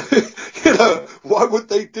 why would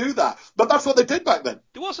they do that? But that's what they did back then.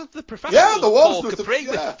 There wasn't the professional with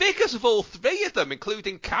the figures of all three of them,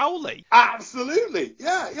 including Cowley. Absolutely.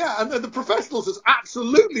 Yeah. And the Professionals is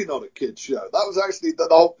absolutely not a kid's show. That was actually, the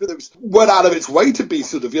whole, it went out of its way to be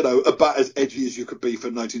sort of, about as edgy as you could be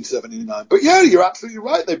for 1979. But yeah, you're absolutely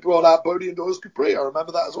right. They brought out Bodie and Doris Capri. I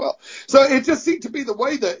remember that as well. So it just seemed to be the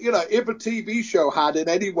way that, if a TV TV show had in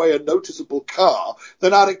any way a noticeable car,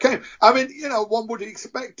 then out it came. I mean, one would have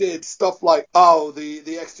expected stuff like, the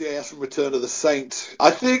XJS from Return of the Saint.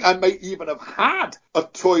 I think I may even have had a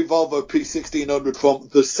toy Volvo P1600 from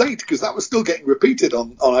The Saint, because that was still getting repeated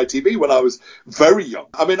on ITV when I was very young.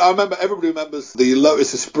 I mean, I remember, everybody remembers the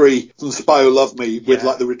Lotus Esprit from Spy Who Loved Me with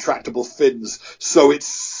like the retractable fins. So it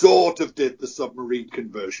sort of did the submarine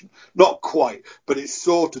conversion. Not quite, but it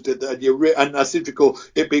sort of did that. And I seem to recall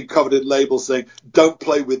it being covered in labels saying, "Don't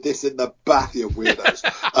play with this in the bath, you weirdos."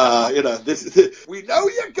 We know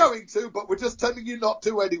you're going to, but we're just telling you not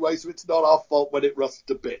to anyway, so it's not our fault when it rusts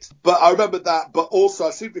to bits. But I remember that, but also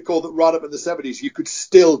I seem to recall that right up in the 70s, you could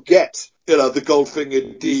still get the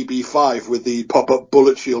Goldfinger DB5 with the pop-up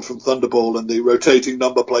bullet shield from Thunderball and the rotating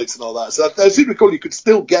number plates and all that. So I seem to recall you could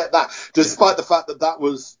still get that, despite the fact that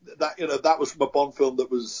was from a Bond film that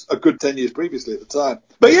was a good 10 years previously at the time.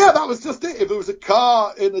 But yeah, that was just it. If there was a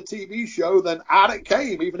car in a TV show, then out it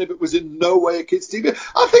came, even if it was in no way a kid's TV.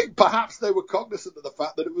 I think perhaps they were cognizant of the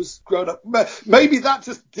fact that it was grown up. Maybe that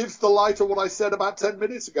just gives the lie to what I said about 10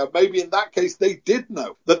 minutes ago. Maybe in that case they did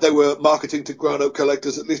know that they were marketing to grown-up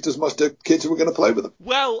collectors at least as much to kids who were going to play with them.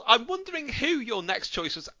 Well, I'm wondering who your next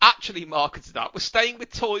choice was actually marketed at. We're staying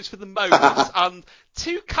with toys for the moment, and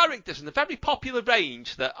two characters in a very popular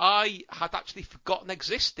range that I had actually forgotten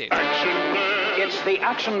existed. It's the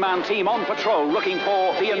Action Man team on patrol looking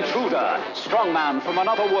for the intruder, strongman from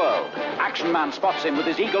another world. Action Man spots him with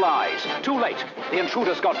his eagle eyes. Too late. The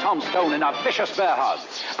intruder's got Tom Stone in a vicious bear hug.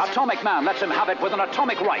 Atomic Man lets him have it with an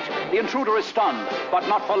atomic right. The intruder is stunned, but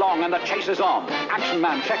not for long, and the chase is on. Action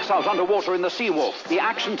Man checks out underwater in the Seawolf, the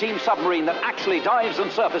action team submarine that actually dives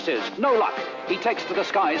and surfaces. No luck. He takes to the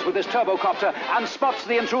skies with his turbocopter and spots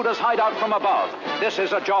the intruder's hideout from above. This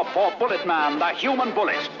is a job for Bullet Man, the human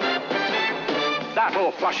bullet.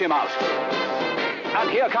 That'll flush him out. And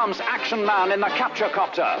here comes Action Man in the capture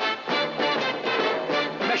copter.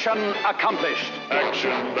 Mission accomplished. Action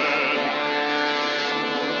Man.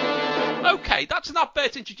 Okay, that's an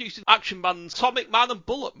advert introducing Action Man, Atomic Man and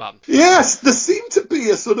Bullet Man. Yes, there seemed to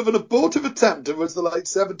be a sort of an abortive attempt towards the late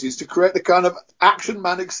 70s to create a kind of Action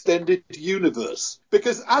Man extended universe.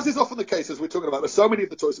 Because, as is often the case, as we're talking about, with so many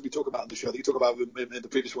of the toys that we talk about in the show, that you talk about in the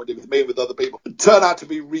previous one, with me and with other people, turn out to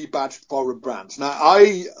be rebadged foreign brands. Now,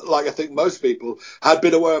 I think most people, had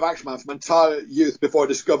been aware of Action Man from entire youth before I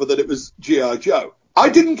discovered that it was G.I. Joe. I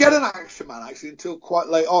didn't get an Action Man, actually, until quite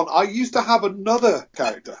late on. I used to have another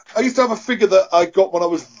character. I used to have a figure that I got when I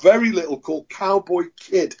was very little called Cowboy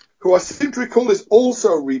Kid, who I seem to recall is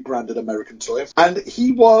also a rebranded American toy. And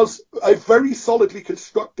he was a very solidly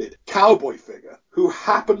constructed cowboy figure who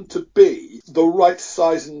happened to be the right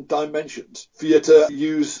size and dimensions for you to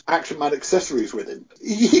use Action Man accessories with him.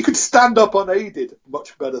 He could stand up unaided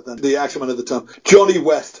much better than the Action Man of the time. Johnny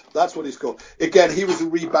West, that's what he's called. Again, he was a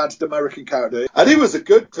rebadged American character. And he was a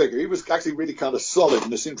good figure. He was actually really kind of solid,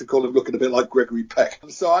 and I seem to call him looking a bit like Gregory Peck.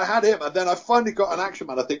 And so I had him, and then I finally got an Action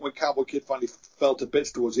Man, I think, when Cowboy Kid finally fell to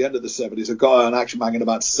bits towards the end of the 70s. I got an Action Man in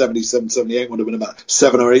about 77, 78, would have been about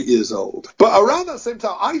 7 or 8 years old. But around that same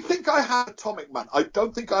time, I think I had Atomic Man. I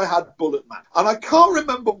don't think I had Bullet Man. And I can't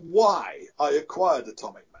remember why I acquired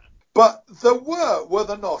Atomic Man. But there were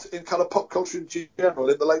there not, in kind of pop culture in general,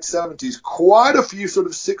 in the late 70s, quite a few sort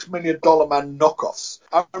of $6 million man knockoffs.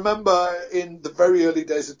 I remember in the very early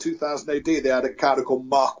days of 2000 AD, they had a character called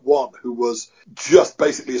Mark I, who was just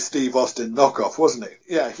basically a Steve Austin knockoff, wasn't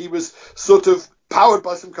he? Yeah, he was sort of powered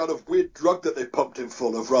by some kind of weird drug that they pumped him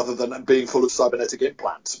full of rather than being full of cybernetic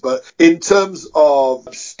implants. But in terms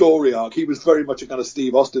of story arc, he was very much a kind of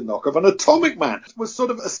Steve Austin knockoff. And Atomic Man was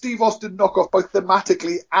sort of a Steve Austin knockoff both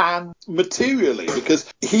thematically and materially,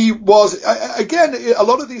 because he was, again, a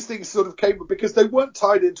lot of these things sort of came because they weren't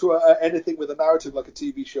tied into anything with a narrative like a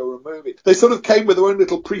TV show or a movie. They sort of came with their own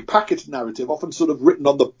little pre-packaged narrative, often sort of written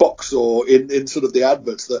on the box or in sort of the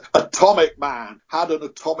adverts, that Atomic Man had an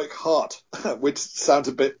atomic heart, which sounds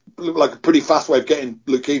a bit like a pretty fast way of getting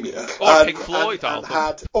leukemia. Or a Pink Floyd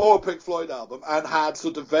album. Or a Pink Floyd album, and had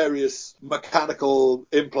sort of various mechanical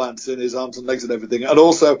implants in his arms and legs and everything. And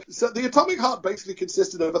also, so the Atomic Heart basically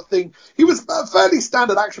consisted of a thing. He was a fairly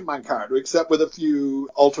standard Action Man character, except with a few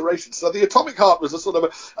alterations. So the Atomic Heart was a sort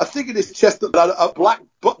of a thing in his chest that had a black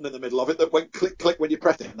button in the middle of it that went click, click when you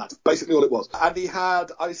pressed it, and that's basically all it was. And he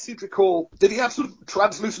had, I seem to recall, did he have sort of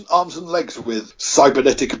translucent arms and legs with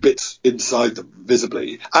cybernetic bits inside them,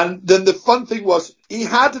 visibly? And then the fun thing was, he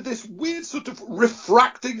had this weird sort of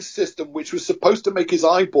refracting system which was supposed to make his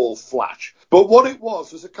eyeball flash. But what it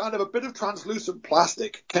was a kind of a bit of translucent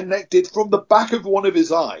plastic connected from the back of one of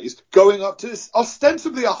his eyes going up to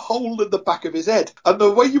ostensibly a hole in the back of his head. And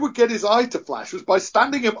the way you would get his eye to flash was by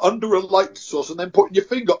standing him under a light source and then putting your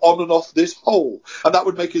finger on and off this hole. And that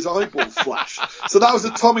would make his eyeball flash. So that was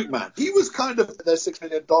Atomic Man. He was kind of their $6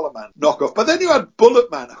 million man knockoff. But then you had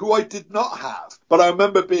Bullet Man, who I did not have, but I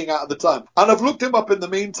remember being out at the time. And I've looked him up in the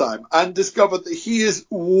meantime and discovered that he is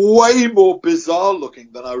way more bizarre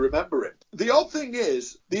looking than I remember him. The odd thing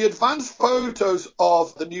is, the advanced photos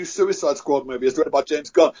of the new Suicide Squad movie, as directed by James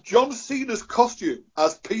Gunn, John Cena's costume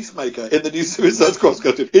as Peacemaker in the new Suicide Squad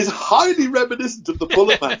costume is highly reminiscent of the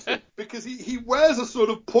Bullet Man film, because he wears a sort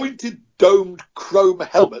of pointed, domed chrome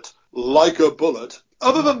helmet like a bullet.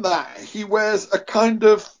 Other than that, he wears a kind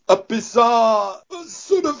of a bizarre,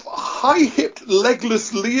 sort of high-hipped,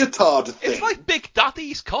 legless leotard thing. It's like Big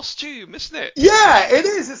Daddy's costume, isn't it? Yeah, it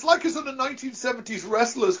is. It's like a sort of 1970s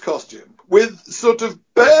wrestler's costume with sort of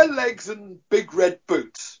bare legs and big red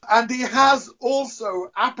boots. And he has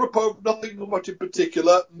also, apropos of nothing much in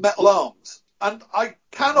particular, metal arms. And I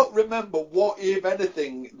cannot remember what, if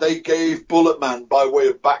anything, they gave Bullet Man by way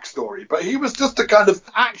of backstory. But he was just a kind of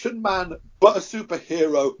action man, but a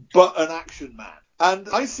superhero, but an action man. And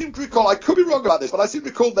I seem to recall, I could be wrong about this, but I seem to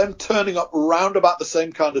recall them turning up round about the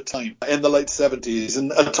same kind of time in the late 70s.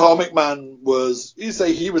 And Atomic Man was, you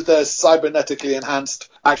say he was their cybernetically enhanced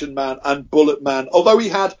action man, and Bullet Man, although he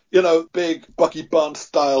had, big Bucky Barnes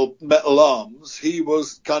style metal arms, he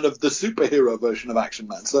was kind of the superhero version of Action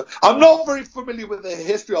Man. So I'm not very familiar with the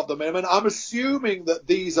history of them. I mean, I'm assuming that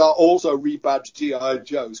these are also rebadged G.I.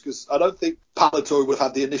 Joes, because I don't think Palitoy would have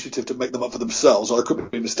had the initiative to make them up for themselves, or I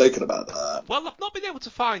could be mistaken about that. Well, I've not been able to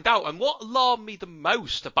find out, and what alarmed me the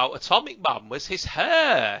most about Atomic Man was his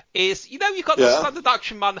hair. You've got the standard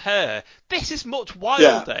Action Man hair. This is much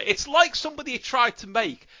wilder. Yeah. It's like somebody tried to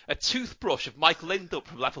make a toothbrush of Mike Lindup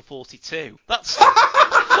from Level 42. That's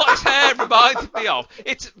what his hair reminded me of.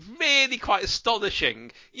 It's really quite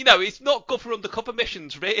astonishing. It's not good for undercover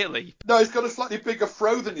missions, really. No, he's got a slightly bigger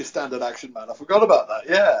fro than your standard Action Man. I forgot about that,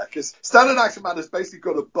 yeah, because standard Action Man has basically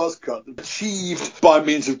got a buzz cut achieved by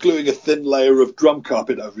means of gluing a thin layer of drum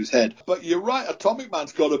carpet over his head. But you're right, Atomic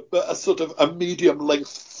Man's got a sort of a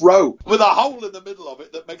medium-length fro with a hole in the middle of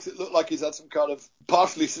it that makes it look like he's had some kind of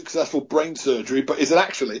partially successful brain surgery, but isn't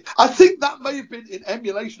actually. I think that may have been in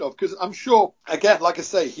emulation of, because I'm sure, again, like I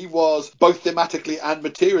say, he was both thematically and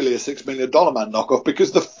materially a $6 million man knockoff,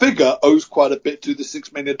 because the figure owes quite a bit to the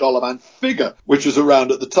 $6 million man figure, which was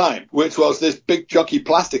around at the time, which was this big junky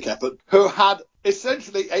plastic effort who had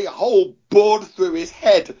essentially a hole bored through his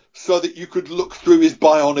head so that you could look through his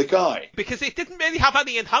bionic eye. Because it didn't really have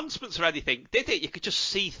any enhancements or anything, did it? You could just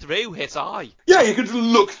see through his eye. Yeah, you could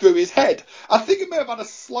look through his head. I think it may have had a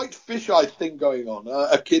slight fisheye thing going on,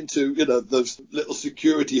 akin to, those little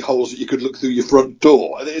security holes that you could look through your front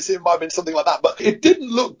door. It might have been something like that, but it didn't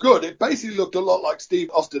look good. It basically looked a lot like Steve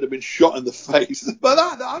Austin had been shot in the face. But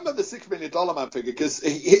I remember the $6 million man figure, because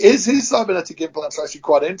his cybernetic implants are actually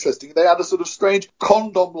quite interesting. They had a sort of strange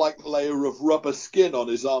condom-like layer of rubber skin on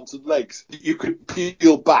his arms and legs that you could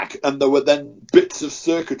peel back, and there were then bits of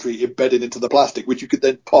circuitry embedded into the plastic which you could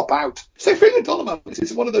then pop out. So $6 million man,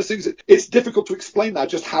 it's one of those things that it's difficult to explain now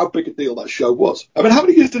just how big a deal that show was. I mean, how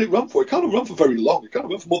many years did it run for? It can't have run for very long. It can't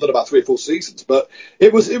have run for more than about 3 or 4 seasons, but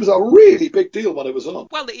it was a really big deal when it was on.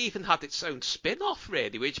 Well, it even had its own spin-off,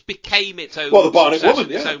 really, which became its own the Bionic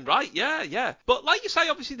Woman, its own right, yeah. But like you say,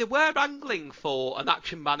 obviously they were angling for an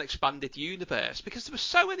Action Man expanded universe, because there were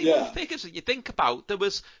so many more figures that you think about. There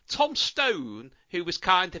was Tom Stone, who was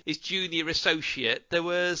kind of his junior associate. There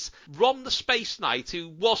was Ron the Space Knight, who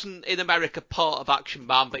wasn't in America part of Action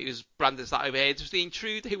Man, but he was branded as that over here. There was the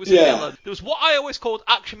Intruder, who was a villain. There was what I always called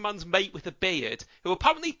Action Man's mate with a beard, who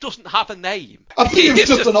apparently doesn't have a name. I think it was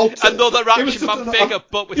just an alternate. Another Action Man figure,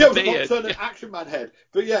 but with a beard. Yeah, it was an alternate Action Man head.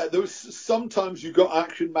 But yeah, there was sometimes you got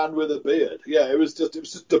Action Man with a beard. Yeah, it was just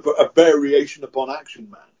a variation upon Action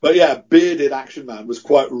Man. But yeah, bearded Action Man was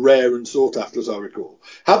quite rare and sought after, as I recall.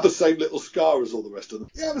 Had the same little scar as all the rest of them.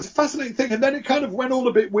 Yeah, it was a fascinating thing. And then it kind of went all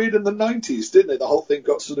a bit weird in the 90s, didn't it? The whole thing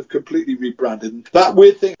got sort of completely rebranded. And that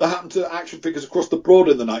weird thing that happened to action figures across the board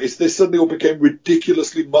in the 90s, they suddenly all became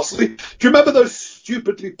ridiculously muscly. Do you remember those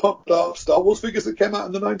stupidly pumped up Star Wars figures that came out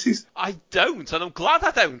in the 90s? I don't, and I'm glad I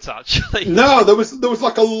don't, actually. No, there was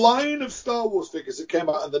like a line of Star Wars figures that came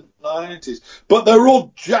out in the 90s, but they were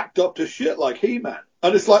all jacked up to shit like He-Man.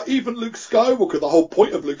 And it's like, even Luke Skywalker, the whole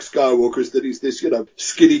point of Luke Skywalker is that he's this,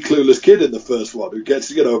 skinny, clueless kid in the first one who gets,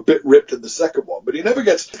 a bit ripped in the second one, but he never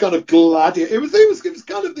gets kind of gladiator. It was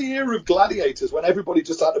kind of the era of gladiators when everybody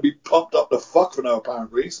just had to be pumped up to fuck for no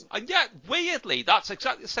apparent reason. And yet, weirdly, that's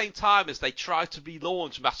exactly the same time as they tried to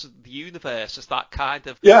relaunch Masters of the Universe as that kind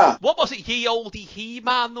of... Yeah. What was it, Ye Olde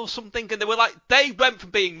He-Man or something? And they were like, they went from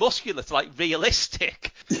being muscular to, like,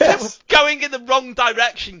 realistic. Yes. They were going in the wrong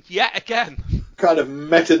direction yet again. Kind of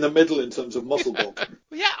met in the middle in terms of muscle bulk.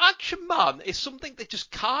 Yeah, Action Man is something that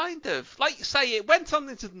just kind of, like you say, it went on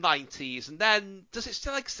into the 90s, and then does it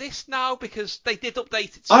still exist now? Because they did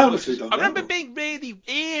update it so I much. honestly don't know. I remember being really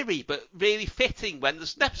eerie, but really fitting when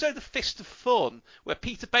there's an episode of Fist of Fun where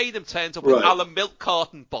Peter Baynham turns up with Alan Milk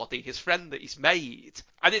Carton body, his friend that he's made,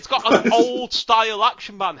 and it's got an old style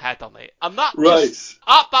Action Man head on it, and that just,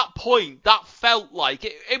 at that point, that felt like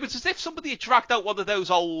it was as if somebody had dragged out one of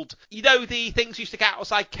those old, the things you used to get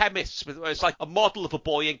outside chemists, where it's like a model of a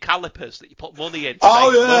boy in calipers that you put money in to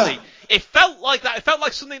make money. It felt like that. It felt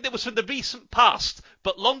like something that was from the recent past,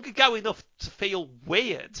 but long ago enough to feel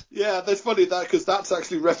weird. Yeah, that's funny because that's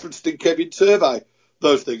actually referenced in Kevin Turvey.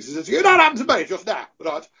 Those things. He says, "You know what happened to me just now,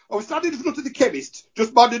 right? I was standing in front of the chemist,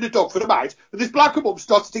 just minding a dog for the maid, and this black mum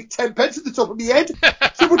started to stick 10 pence at the top of my head.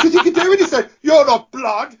 So what do you think you're doing?" He said, "You're not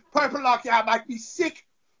blind. People like you make me sick."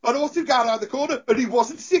 And I also got around the corner, and he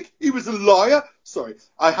wasn't sick. He was a liar. Sorry,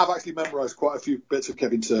 I have actually memorised quite a few bits of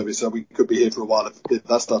Kevin Turvey, so we could be here for a while if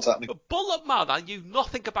that starts happening. But Bullet Man, I knew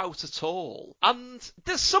nothing about at all. And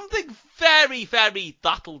there's something very, very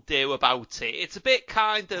that'll do about it. It's a bit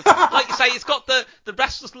kind of, like you say, it's got the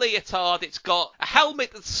restless leotard, it's got a helmet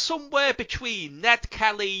that's somewhere between Ned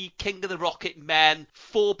Kelly, King of the Rocket Men,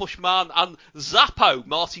 Forbush Man, and Zappo,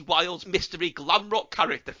 Marty Wilde's mystery glam rock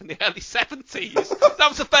character from the early 70s. That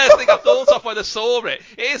was the first thing I thought of when I saw it.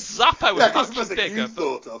 It is Zappo with that's the first thing you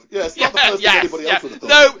thought of. Yeah, it's not the first thing anybody else would have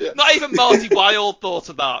thought No, of. not even Marty Wilde thought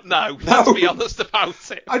of that. No, let's be honest about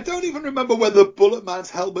it. I don't even remember when the Bullet Man's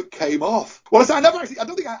helmet came off. Well,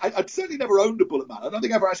 I'd certainly never owned a Bullet Man. I don't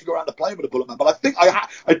think I ever actually got around to playing with a Bullet Man, but I think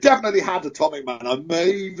I definitely had Atomic Man. I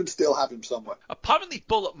may even still have him somewhere. Apparently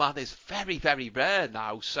Bullet Man is very, very rare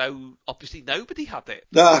now, so obviously nobody had it.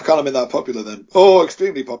 No, I can't have been that popular then. Oh,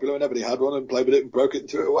 extremely popular. Nobody had one and played with it and broke it and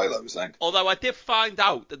threw it away, like we were saying. Although I did find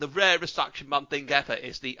out that the rarest Action Man thing ever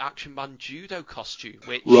is the Action Man judo costume,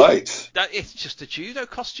 which... Right. It's just a judo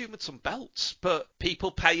costume with some belts, but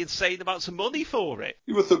people pay insane amounts of money for it.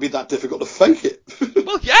 You would think it'd be that difficult to fake it.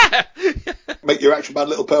 Well, yeah! Make your Action Man a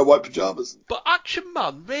little pair of white pyjamas. But Action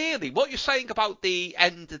Man, really, what you're saying about the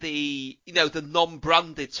end of the, the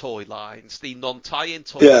non-branded toy lines, the non-tie-in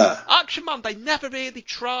toy lines, Action Man, they never really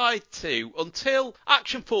tried to until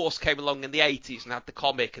Action Force came along in the 80s and had the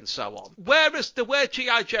comic and so on. Whereas there were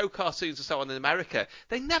G.I. Joe cartoons and so on in America,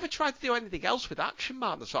 they never tried to do anything else with Action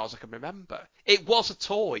Man as far as I can remember. It was a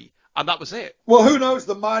toy. And that was it. Well, who knows?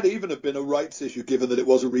 There might even have been a rights issue, given that it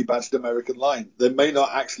was a rebadged American line. They may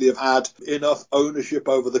not actually have had enough ownership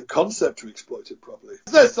over the concept to exploit it properly.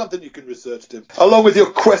 There's something you can research, Tim. Along with your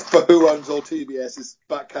quest for who owns all TBS's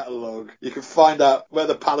back catalogue, you can find out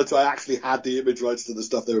whether Palitoy actually had the image rights to the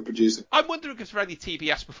stuff they were producing. I'm wondering if there are any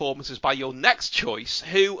TBS performances by your next choice,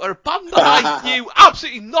 who are a band that I knew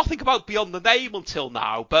absolutely nothing about beyond the name until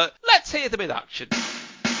now, but let's hear them in action.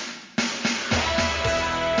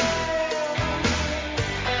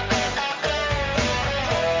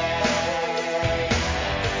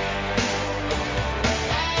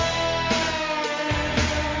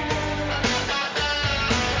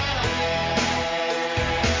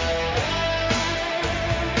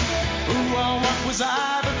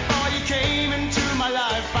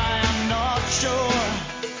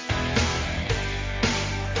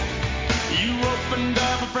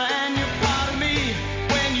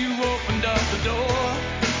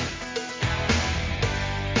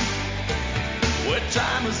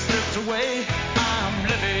 Time has slipped away. I'm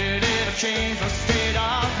living in a changeless state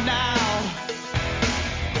of now.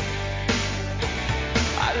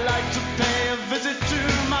 I'd like to pay a visit to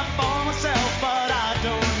my former self, but I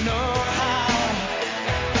don't know how.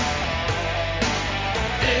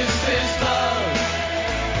 Is this love?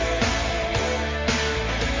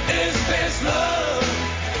 Is this love?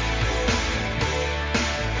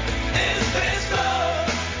 Is this love?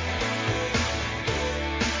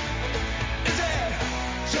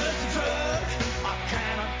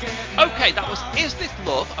 Okay, that was Is This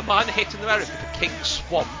Love, a minor hit in America for King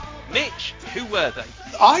Swamp. Mitch, who were they?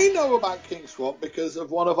 I know about King Swamp because of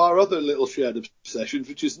one of our other little shared obsessions,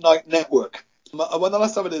 which is Night Network. When the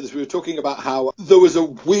last time I did this, we were talking about how there was a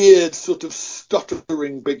weird sort of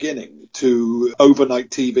stuttering beginning to overnight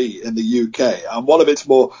TV in the UK. And one of its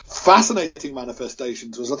more fascinating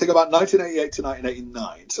manifestations was, I think, about 1988 to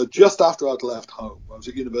 1989. So just after I'd left home, I was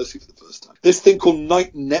at university for the first time. This thing called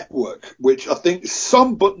Night Network, which I think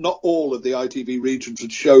some but not all of the ITV regions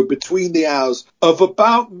would show between the hours of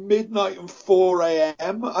about midnight and 4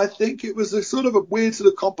 a.m. I think it was a sort of a weird sort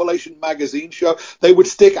of compilation magazine show. They would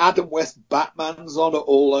stick Adam West Batmans on at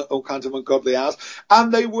all kinds of ungodly hours,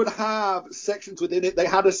 and they would have sections within it. They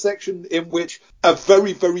had a section in which a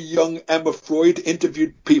very, very young Emma Freud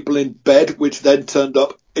interviewed people in bed, which then turned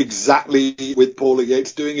up exactly with Paula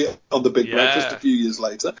Yates doing it on The Big Breakfast a few years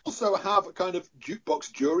later. Also have a kind of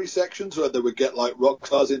jukebox jury sections where they would get like rock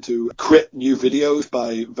stars into crit new videos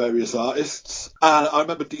by various artists. And I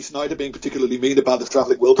remember Dee Snider being particularly mean about the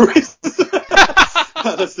Travelling Wilburys.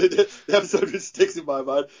 That's the episode which sticks in my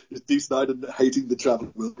mind, is Dee Snider hating the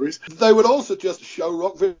Travelling Wilburys. They would also just show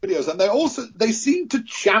rock videos, and they seemed to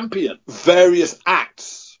champion various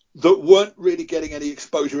acts that weren't really getting any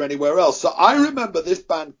exposure anywhere else. So I remember this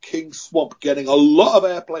band King Swamp getting a lot of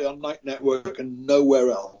airplay on Night Network and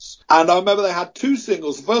nowhere else. And I remember they had two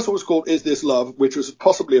singles. The first one was called Is This Love, which was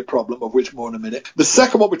possibly a problem, of which more in a minute. The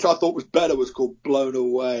second one, which I thought was better, was called Blown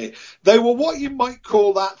Away. They were what you might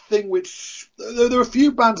call that thing which... There were a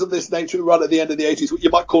few bands of this nature right at the end of the 80s, what you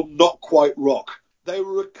might call not quite rock. They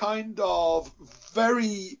were a kind of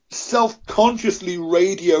very self-consciously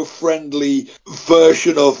radio-friendly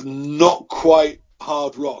version of not quite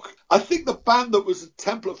hard rock. I think the band that was a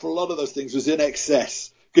template for a lot of those things was In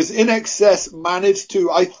Excess. Because In Excess managed to,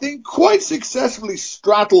 I think, quite successfully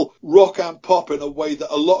straddle rock and pop in a way that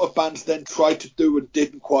a lot of bands then tried to do and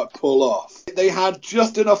didn't quite pull off. They had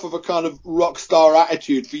just enough of a kind of rock star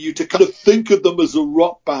attitude for you to kind of think of them as a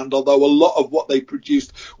rock band, although a lot of what they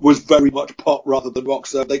produced was very much pop rather than rock.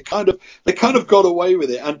 So they kind of got away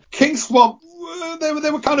with it. And King Swamp,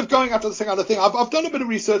 they were kind of going after the same kind of thing. I've done a bit of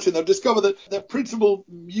research and I've discovered that their principal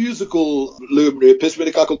musical luminary appears to be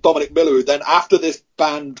a guy called Dominic Miller, who then, after this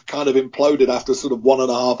band kind of imploded after sort of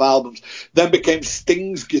 1.5 albums, then became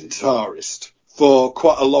Sting's guitarist for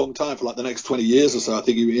quite a long time, for like the next 20 years or so. I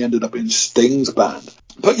think he ended up in Sting's band.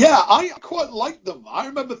 But yeah, I quite liked them. I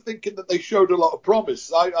remember thinking that they showed a lot of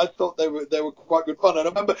promise. I thought they were quite good fun. And I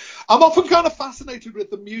remember, I'm often kind of fascinated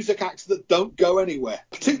with the music acts that don't go anywhere,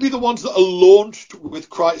 particularly the ones that are launched with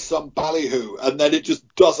quite some ballyhoo and then it just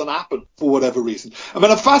doesn't happen for whatever reason. I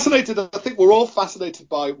mean, I think we're all fascinated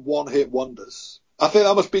by one-hit wonders. I think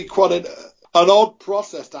that must be quite an odd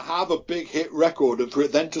process to have a big hit record and for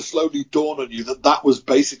it then to slowly dawn on you that was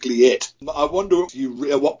basically it. I wonder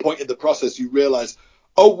at what point in the process you realise,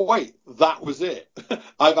 oh, wait, that was it.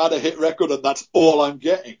 I've had a hit record and that's all I'm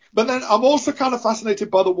getting. But then I'm also kind of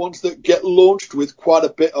fascinated by the ones that get launched with quite a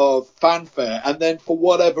bit of fanfare and then for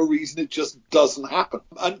whatever reason it just doesn't happen.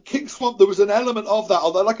 And King Swamp, there was an element of that,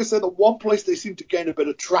 although like I said, the one place they seemed to gain a bit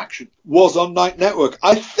of traction was on Night Network.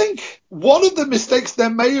 I think one of the mistakes they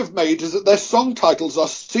may have made is that their song titles are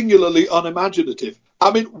singularly unimaginative.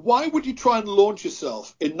 I mean, why would you try and launch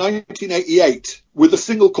yourself in 1988 with a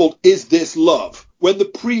single called Is This Love, when the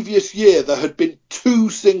previous year there had been 2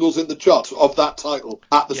 singles in the charts of that title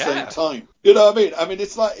at the same time? You know what I mean? I mean,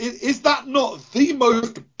 it's like, is that not the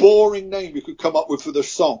most boring name you could come up with for the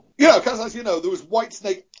song? You know, because as you know, there was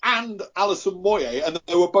Whitesnake and Alison Moyet, and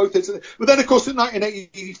they were both hits. But then, of course, in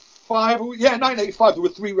 1985, there were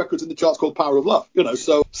 3 records in the charts called Power of Love. You know,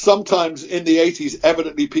 so sometimes in the 80s,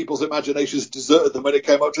 evidently people's imaginations deserted them when it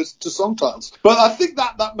came up to song titles. But I think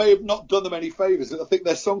that may have not done them any favours. I think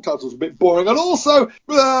their song titles were a bit boring. And also,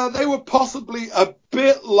 they were possibly a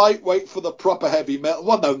bit lightweight for the proper heavy metal.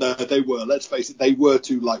 Well, no, they were. Let's face it, they were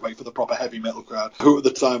too lightweight for the proper heavy metal crowd, who at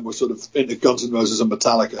the time were sort of into Guns N' Roses and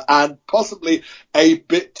Metallica, and possibly a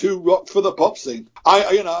bit too rock for the pop scene.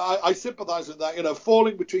 I sympathise with that. You know,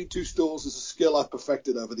 falling between 2 stools is a skill I've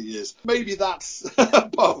perfected over the years. Maybe that's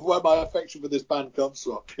part of where my affection for this band comes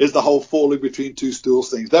from, is the whole falling between 2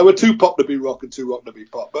 stools things. They were too pop to be rock and too rock to be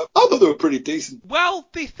pop, but I thought they were pretty decent. Well,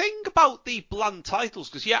 the thing about the bland titles,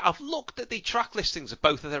 because I've looked at the track listings of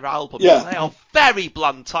both of their albums, Yeah. and they are very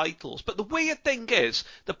bland titles. But the weird thing is,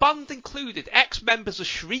 the band included ex-members of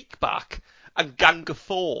Shriekback and Gang of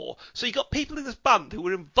Four. So you got people in this band who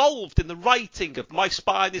were involved in the writing of My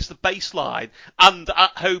Spine is the Bassline and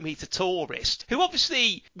At Home He's a Tourist, who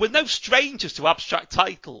obviously were no strangers to abstract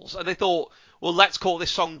titles, and they thought, well, let's call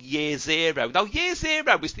this song Year Zero. Now, Year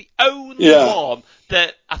Zero is the only one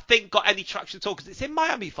that I think got any traction at all, because it's in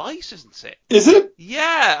Miami Vice, isn't it? Is it?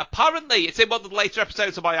 Yeah, apparently. It's in one of the later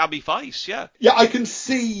episodes of Miami Vice, yeah. Yeah, I can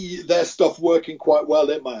see their stuff working quite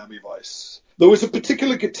well in Miami Vice. there was a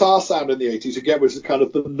particular guitar sound in the 80s, again, which is kind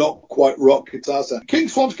of the not quite rock guitar sound. King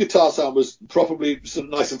Swan's guitar sound was probably sort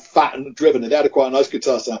of nice and fat and driven. It had quite a nice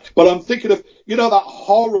guitar sound. But I'm thinking of, that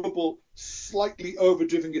horrible, slightly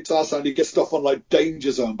overdriven guitar sound you get stuff on like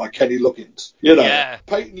Danger Zone by Kenny Loggins. Yeah.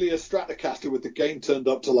 Patently a Stratocaster with the gain turned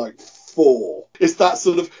up to like 4. It's that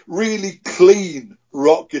sort of really clean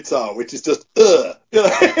rock guitar, which is just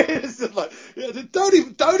it's just like, don't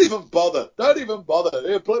even bother.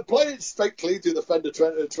 Play it straight clean through the Fender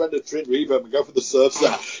Trend reverb and go for the surf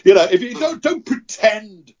sound. If you don't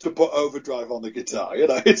pretend to put overdrive on the guitar.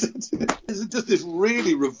 It's just this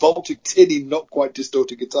really revolting, tinny, not quite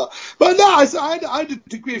distorted guitar. But no, I had a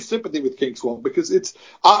degree of sympathy with King Swan because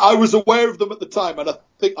I was aware of them at the time, and I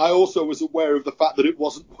think I also was aware of the fact that it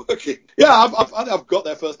wasn't working. Yeah, I've got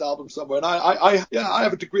their first album somewhere, and I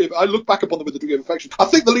have a degree of, I look back upon them with a degree of affection. I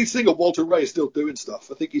think the lead singer, Walter Ray, is still doing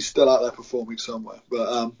stuff. I think he's still out there performing somewhere.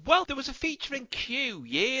 But well, there was a feature in Q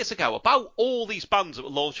years ago about all these bands that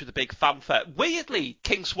were launched with a big fanfare. Weirdly,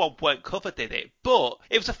 King Swan weren't covered in it, but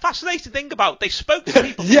it was a fascinating thing about they spoke to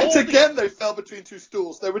people. Yet again, they fell between two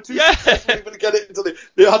stools. They were too successful even to get it into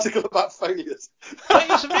the article about failures. But it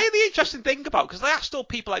was a really interesting thing about, because they asked all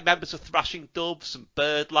people like members of Thrashing Doves and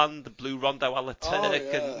Birdland and Blue Rondo a la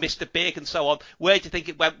Turk and Mr. Big and so on, where do you think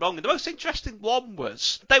it went wrong? And the most interesting one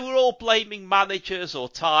was they were all blaming managers or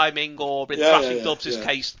timing, or in Thrashing Doves'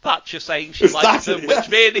 case, Thatcher saying she liked them, which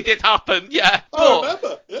really did happen. Yeah, I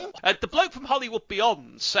remember. Yeah. The bloke from Hollywood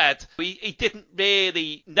Beyond said he didn't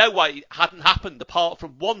really know why it hadn't happened, apart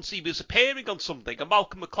from once he was appearing on something and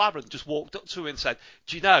Malcolm McLaren just walked up to him and said,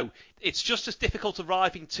 do you know, it's just as difficult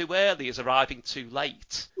arriving too early as arriving too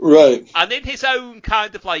late. Right. And in his own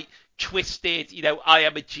kind of like twisted, I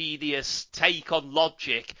am a genius take on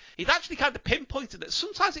Logic, he'd actually kind of pinpointed that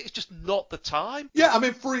sometimes it's just not the time. Yeah,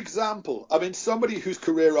 for example, somebody whose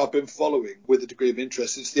career I've been following with a degree of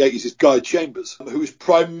interest since the 80s is Guy Chambers, who is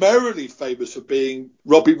primarily famous for being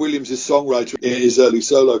Robbie Williams' songwriter in his early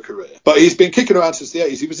solo career. But he's been kicking around since the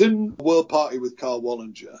 80s. He was in World Party with Carl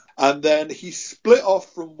Wallinger, and then he split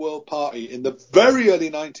off from World Party in the very early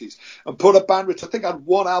 90s and put a band which I think had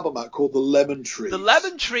one album out called The Lemon Trees. The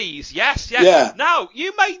Lemon Trees. Yes. Yeah. Now,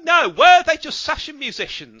 you may know, were they just session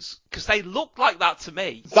musicians? Because they looked like that to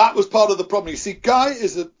me. That was part of the problem. You see, Guy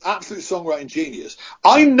is an absolute songwriting genius.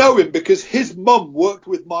 I know him because his mum worked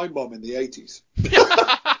with my mum in the 80s.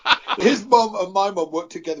 His mum and my mum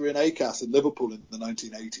worked together in ACAS in Liverpool in the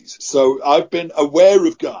 1980s. So I've been aware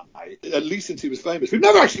of Guy, at least since he was famous. We've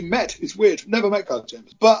never actually met. It's weird. Never met Guy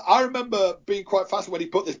Chambers. But I remember being quite fascinated when he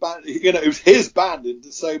put this band, it was his band in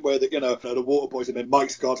the same way that, the Waterboys had been Mike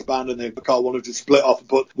Scott's band and then Carl wanted to split off and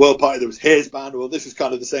put World Party, there was his band. Well, this is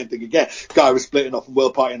kind of the same thing again. Guy was splitting off from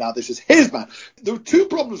World Party, now this is his band. There were two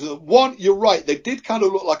problems with them. One, you're right, they did kind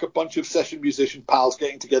of look like a bunch of session musician pals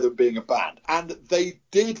getting together and being a band. And they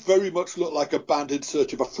did very much look like a band in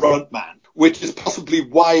search of a front man, which is possibly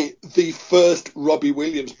why the first Robbie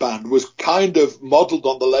Williams band was kind of modelled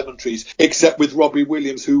on the Lemon Trees, except with Robbie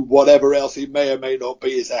Williams, who, whatever else he may or may not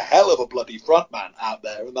be, is a hell of a bloody front man out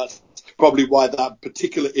there, and that's probably why that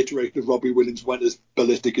particular iteration of Robbie Williams went as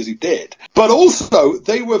ballistic as he did. But also,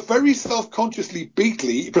 they were very self-consciously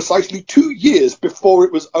Beatley precisely 2 years before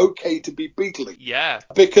it was okay to be Beatley. Yeah.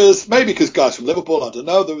 Because guys from Liverpool, I don't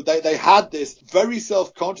know, they had this very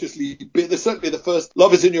self-consciously, certainly the first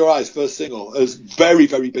Love Is In Your Eyes, first single, is very,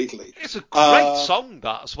 very Beatley. It's a great song,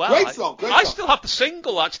 that, as well. Great song. I still have the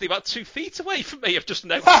single, actually, about 2 feet away from me, I've just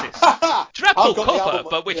noticed. Dreadful cover,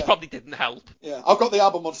 but which probably didn't help. Yeah, I've got the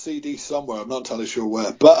album on CD somewhere, I'm not entirely sure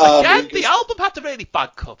where. But again, the album had a really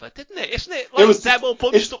bad cover, didn't it? Isn't it like them all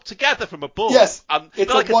bunched up together from above? Yes. And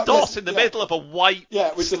it's like a dot in the middle of a white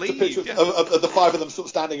with sleeve. the picture of the five of them sort of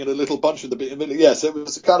standing in a little bunch in the middle. Yes, it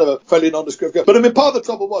was kind of a fairly nondescript girl. But part of the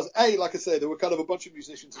trouble was, like I say, there were kind of a bunch of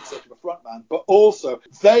musicians in search of a frontman, but also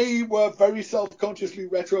they were very self-consciously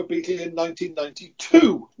retro Beatley in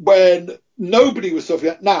 1992 when nobody was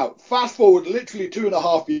suffering. Now, fast forward literally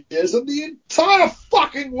 2.5 years, and the entire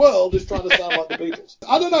fucking world is trying to sound like the Beatles.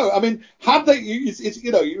 I don't know. Had they?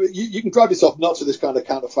 You can drive yourself nuts with this kind of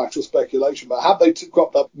counterfactual speculation, but had they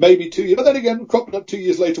cropped up maybe 2 years? But then again, cropped up 2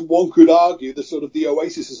 years later, one could argue the sort of the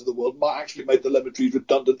Oases of the world might actually make the Lemon Trees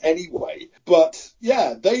redundant anyway. But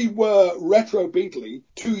yeah, they were retro Beatley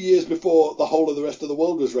 2 years before the whole of the rest of the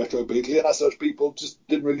world was retro Beatley, and as such, people just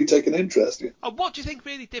didn't really take an interest in. And what do you think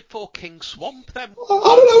really did for King swamp then? I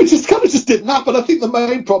don't know, it just didn't happen. I think the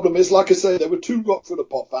main problem is, like I say, there were two Rockford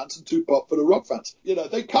pop fans and two Popford rock fans. You know,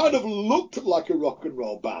 they kind of looked like a rock and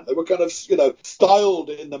roll band. They were kind of, you know, styled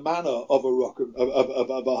in the manner of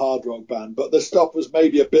a hard rock band, but the stuff was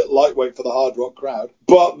maybe a bit lightweight for the hard rock crowd.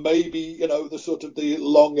 But maybe, you know, the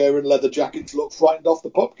long hair and leather jackets look frightened off the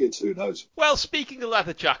pop kids. Who knows? Well, speaking of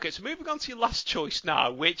leather jackets, moving on to your last choice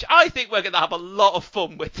now, which I think we're going to have a lot of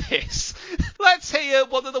fun with this. Let's hear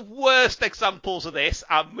one of the worst examples of this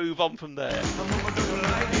and move on from there.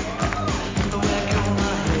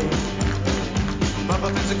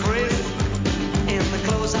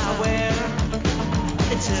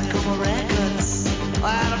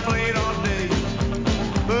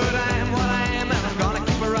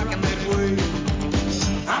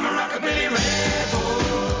 I'm a rockabilly rebel,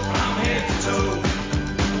 I'm head to toe.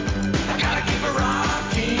 I gotta keep it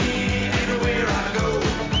rocking everywhere I go.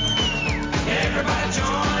 Everybody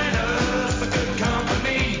join us for good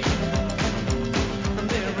company.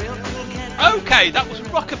 Okay, that was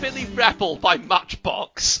Rockabilly Rebel by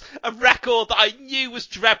Matchbox, a record that I knew was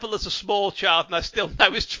dreadful as a small child and I still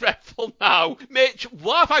know is dreadful now. Mitch,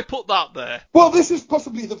 why have I put that there? Well, this is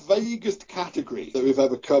possibly the vaguest category that we've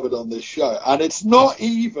ever covered on this show, and it's not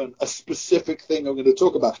even a specific thing I'm going to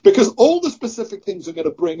talk about, because all the specific things I'm going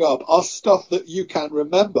to bring up are stuff that you can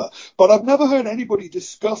remember. But I've never heard anybody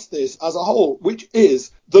discuss this as a whole, which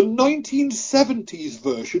is the 1970s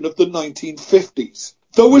version of the 1950s.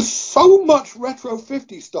 There was so much retro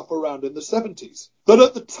 50s stuff around in the 70s that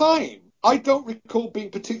at the time, I don't recall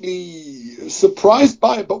being particularly surprised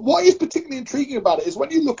by it, but what is particularly intriguing about it is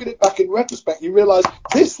when you look at it back in retrospect, you realise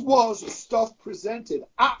this was stuff presented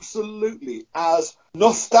absolutely as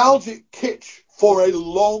nostalgic kitsch for a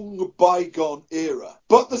long bygone era.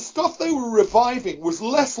 But the stuff they were reviving was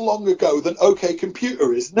less long ago than OK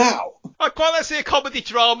Computer is now. I'd quite like to see a comedy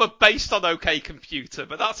drama based on OK Computer,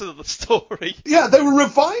 but that's another story. Yeah, they were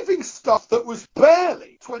reviving stuff that was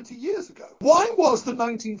barely 20 years ago. Why was the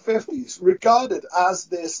 1950s regarded as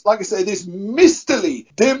this, like I say, this mistily,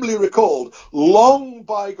 dimly recalled, long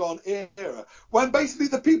bygone era, when basically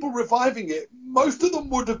the people reviving it, most of them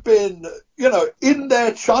would have been, you know, in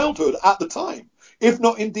their childhood at the time, if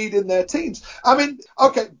not indeed in their teens. I mean,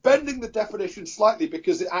 okay, bending the definition slightly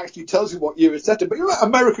because it actually tells you what year it's set in, but you know,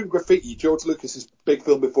 American Graffiti, George Lucas's big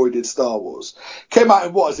film before he did Star Wars, came out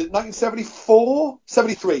in, what is it, 1974?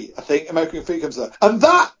 73, I think, American Graffiti comes out. And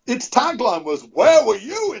that, its tagline was, "Where were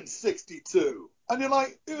you in 62? And you're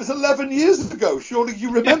like, it was 11 years ago. Surely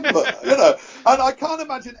you remember, you know. And I can't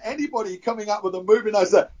imagine anybody coming out with a movie and I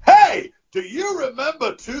say, "Hey, do you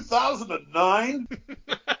remember 2009?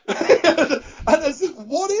 And it's just,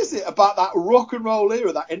 what is it about that rock and roll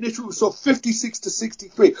era, that initial sort of 56 to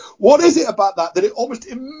 63? What is it about that it almost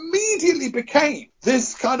immediately became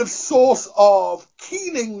this kind of source of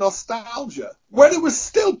keening nostalgia when it was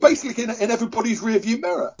still basically in everybody's rearview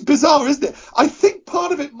mirror? Bizarre, isn't it? I think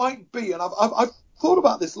part of it might be, and I've thought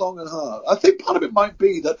about this long and hard, I think part of it might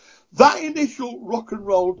be that initial rock and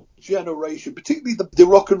roll generation, particularly the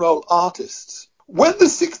rock and roll artists, when the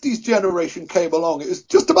 60s generation came along, it was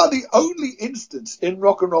just about the only instance in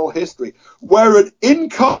rock and roll history where an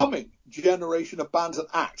incoming generation of bands and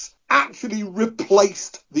acts actually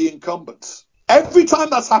replaced the incumbents. Every time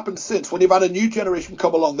that's happened since, when you've had a new generation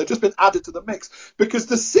come along, they've just been added to the mix, because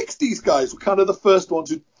the 60s guys were kind of the first ones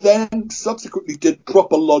who then subsequently did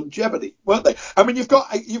proper longevity, weren't they? I mean, you've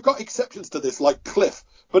got exceptions to this, like Cliff,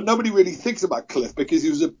 but nobody really thinks about Cliff because he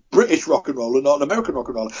was a British rock and roller, not an American rock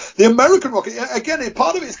and roller. The American rock, again,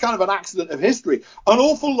 part of it is kind of an accident of history. An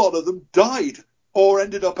awful lot of them died or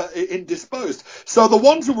ended up indisposed. So the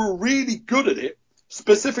ones who were really good at it,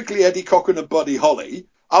 specifically Eddie Cochran and Buddy Holly,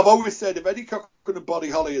 I've always said if Eddie Cochran and Buddy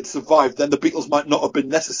Holly had survived, then the Beatles might not have been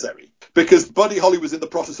necessary, because Buddy Holly was in the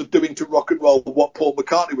process of doing to rock and roll what Paul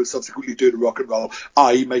McCartney would subsequently do to rock and roll,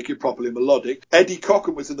 i.e. make it properly melodic. Eddie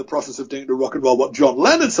Cochran was in the process of doing to rock and roll what John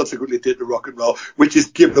Lennon subsequently did to rock and roll, which is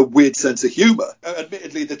give a weird sense of humour.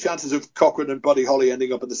 Admittedly, the chances of Cochran and Buddy Holly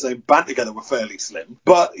ending up in the same band together were fairly slim.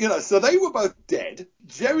 But, you know, so they were both dead.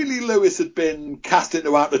 Jerry Lee Lewis had been cast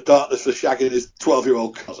into outer darkness for shagging his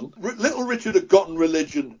 12-year-old cousin. Little Richard had gotten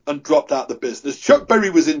religion and dropped out the business. Chuck Berry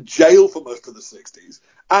was in jail for most of the 60s.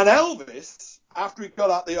 And Elvis, after he got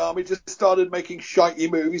out of the army, just started making shitey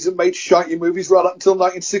movies and made shitey movies right up until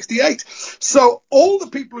 1968. So all the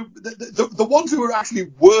people, the ones who were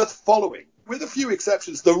actually worth following, with a few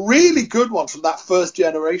exceptions, the really good ones from that first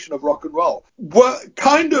generation of rock and roll were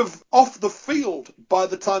kind of off the field by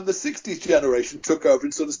the time the 60s generation took over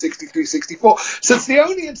in sort of 63, 64. So it's the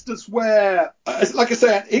only instance where, like I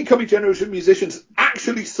say, an incoming generation of musicians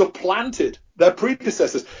actually supplanted their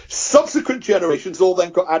predecessors. Subsequent generations all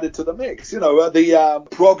then got added to the mix. The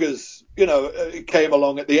proggers, it came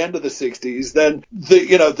along at the end of the 60s. Then the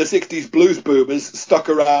 60s blues boomers stuck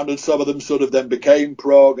around, and some of them sort of then became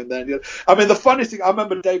prog. And then, the funniest thing, I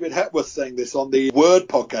remember David Hepworth saying this on the Word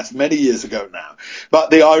podcast many years ago now,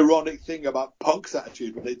 but the ironic thing about punk's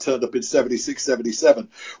attitude when it turned up in 76, 77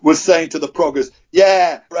 was saying to the proggers,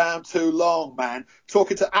 yeah, around too long, man.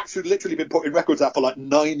 Talking to actually literally been putting records out for like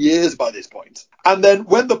 9 years by this point. And then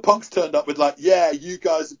when the punks turned up with like, yeah, you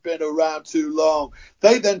guys have been around too long,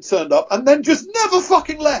 they then turned up and then just never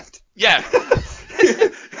fucking left. Yeah.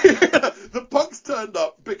 The punks turned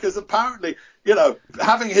up because apparently,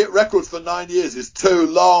 having hit records for 9 years is too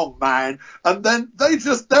long, man. And then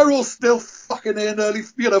they're all still fucking in early,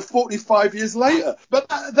 45 years later. But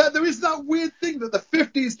there is that weird thing that the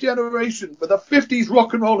 50s generation, but the 50s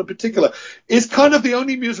rock and roll in particular, is kind of the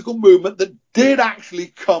only musical movement that did actually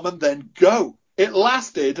come and then go. It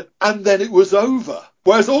lasted and then it was over.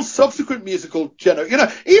 Whereas all subsequent musical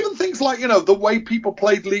even things like, the way people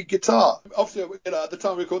played lead guitar. Obviously, at the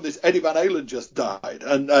time we recorded this, Eddie Van Halen just died.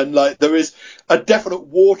 And like, there is a definite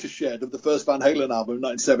watershed of the first Van Halen album in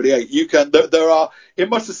 1978. There are, in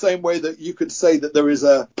much the same way that you could say that there is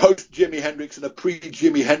a post-Jimi Hendrix and a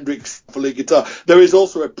pre-Jimi Hendrix for lead guitar, there is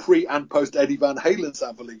also a pre- and post-Eddie Van Halen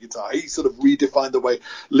sound for lead guitar. He sort of redefined the way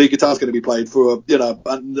lead guitar is going to be played for,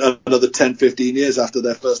 another 10, 15 years after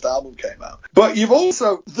their first album came out. But you've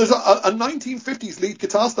also, there's a 1950s lead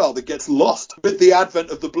guitar style that gets lost with the advent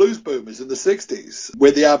of the blues boomers in the 60s,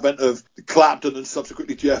 with the advent of Clapton and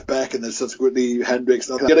subsequently Jeff Beck and then subsequently Hendrix.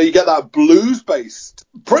 You get that blues-based.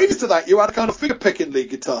 Previous to that, you had a kind of figure-picking lead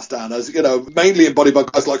guitar style, as mainly embodied by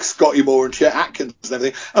guys like Scotty Moore and Chet Atkins and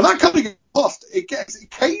everything. And that kind of gets lost. It gets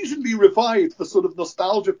occasionally revived for sort of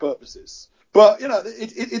nostalgia purposes. But,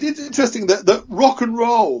 it is interesting that rock and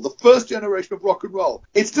roll, the first generation of rock and roll,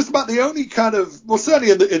 it's just about the only kind of, well,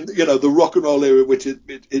 certainly in the rock and roll era which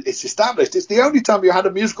it's established, it's the only time you had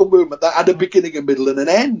a musical movement that had a beginning, a middle, and an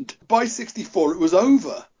end. By 64, it was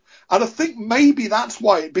over. And I think maybe that's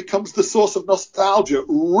why it becomes the source of nostalgia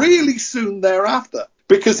really soon thereafter.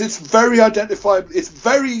 Because it's very identified, it's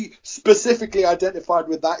very specifically identified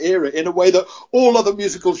with that era in a way that all other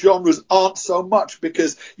musical genres aren't so much,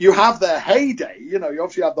 because you have their heyday. You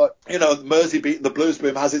obviously have the, Mersey Beat and the blues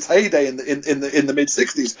boom has its heyday in the mid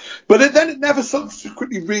 60s, but then it never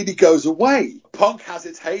subsequently really goes away. Punk has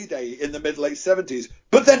its heyday in the mid late 70s,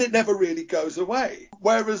 but then it never really goes away.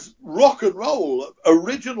 Whereas rock and roll,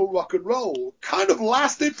 original rock and roll, kind of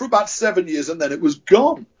lasted for about 7 years and then it was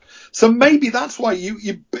gone. So maybe that's why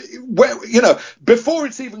before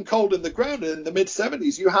it's even cold in the ground in the mid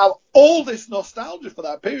 70s, you have all this nostalgia for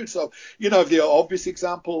that period. So, the obvious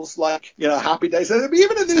examples like, Happy Days.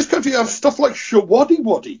 Even in this country, you have stuff like Shawaddy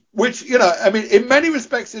Waddy, which, in many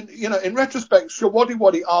respects, in retrospect, Shawaddy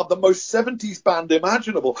Waddy are the most 70s band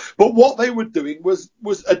imaginable. But what they were doing was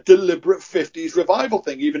a deliberate 50s revival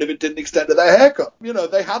thing, even if it didn't extend to their haircut.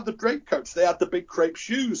 They had the drape coats, they had the big crepe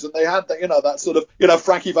shoes, and they had that sort of,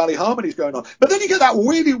 Frankie Valli harmonies going on. But then you get that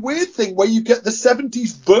really weird thing where you get the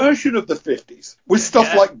 70s version of the 50s with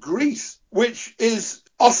stuff like Grease, which is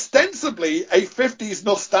ostensibly a 50s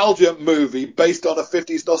nostalgia movie based on a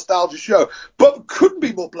 50s nostalgia show, but couldn't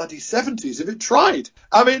be more bloody 70s if it tried.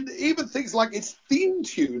 Even things like its theme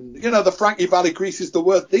tune, the Frankie Valli Grease is the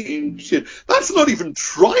word theme tune, that's not even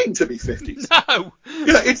trying to be 50s. No.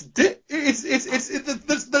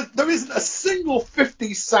 There isn't a single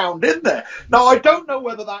 50s sound in there. Now, I don't know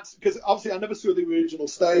whether that's because obviously I never saw the original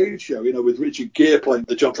stage show, with Richard Gere playing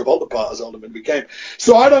the John Travolta part as Alderman became.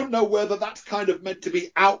 So I don't know whether that's kind of meant to be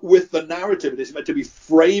out with the narrative and it's meant to be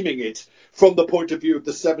framing it from the point of view of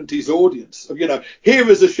the 70s audience. Here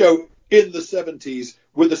is a show in the 70s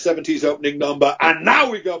with the 70s opening number, and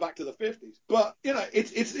now we go back to the 50s. But,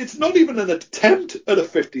 it's not even an attempt at a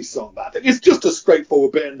 50s song, that thing. It's just a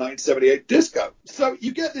straightforward bit in 1978 disco. So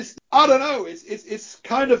you get this, I don't know, it's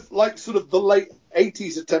kind of like sort of the late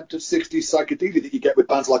 80s attempt at 60s psychedelia that you get with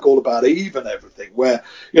bands like All About Eve and everything, where,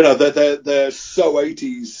 they're so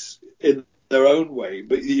 80s in their own way,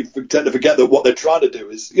 but you tend to forget that what they're trying to do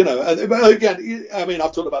is, and again,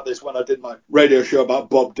 I've talked about this when I did my radio show about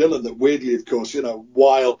Bob Dylan, that weirdly, of course,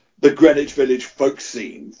 while the Greenwich Village folk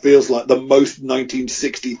scene feels like the most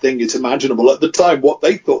 1960 thing it's imaginable, at the time, what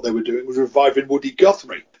they thought they were doing was reviving Woody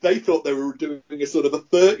Guthrie. They thought they were doing a sort of a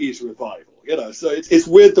 30s revival. you know. So it's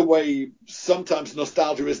weird the way sometimes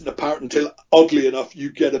nostalgia isn't apparent until, oddly enough,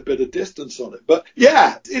 you get a bit of distance on it. But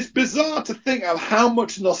yeah, it's bizarre to think of how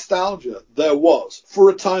much nostalgia there was for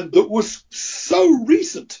a time that was so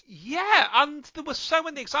recent. Yeah, and there were so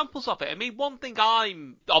many examples of it. I mean, one thing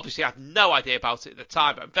I'm obviously had no idea about it at the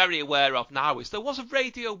time, but I'm very aware of now, is there was a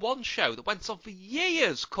Radio 1 show that went on for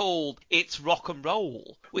years called It's Rock and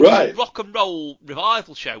Roll, which is a rock and roll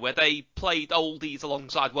revival show where they played oldies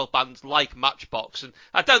alongside world bands like Matchbox, and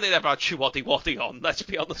I don't think they ever had Showaddy Waddy on, let's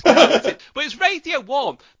be honest about it. But it's Radio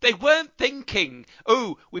 1. They weren't thinking,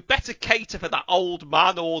 oh, we better cater for that old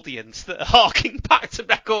man audience that are harking back to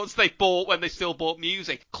records they bought when they still bought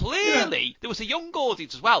music. Clearly, there was a young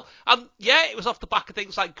audience as well. And yeah, it was off the back of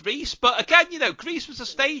things like Grease, but again, you know, Grease was a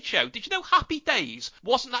stage show. Did you know Happy Days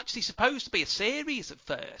wasn't actually supposed to be a series at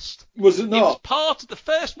first? Was it not? It was part of, the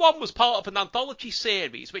first one was part of an anthology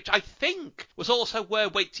series, which I think was also where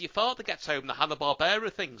Wait Till Your Father Gets Home, the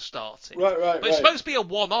Hanna-Barbera thing started. Right. But it's supposed to be a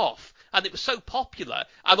one-off, and it was so popular,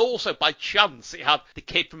 and also by chance it had the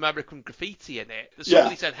Kid from American Graffiti in it, that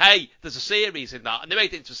somebody said, hey, there's a series in that, and they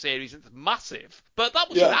made it into a series, and it's massive. But that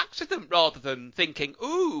was an accident rather than thinking,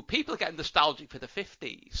 ooh, people are getting nostalgic for the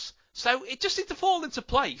 50s. So it just seemed to fall into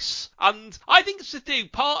place. And I think it's to do,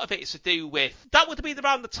 part of it is to do with, that would have been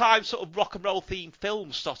around the time sort of rock and roll themed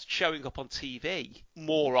films started showing up on TV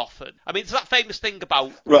more often. I mean, there's that famous thing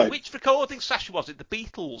about, which recording session was it the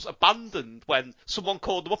Beatles abandoned when someone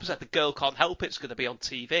called them up and said, The Girl Can't Help It's going to be on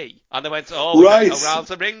TV. And they went, oh, let's go round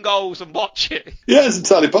to Ringo's and watch it. Yeah, it's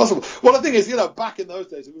entirely possible. Well, the thing is, you know, back in those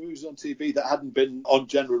days, if it was on TV that hadn't been on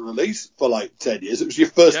general release for like 10 years, it was your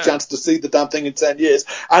first chance to see the damn thing in 10 years,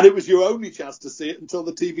 and it was your only chance to see it until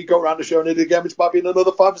the TV got around to showing it again, which might be in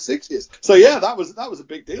another 5 or 6 years. So yeah, that was a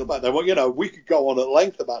big deal back then. Well, you know, we could go on at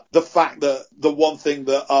length about the fact that the one thing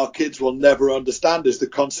that our kids will never understand is the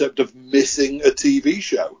concept of missing a TV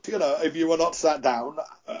show. You know, if you were not sat down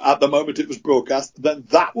at the moment it was broadcast, then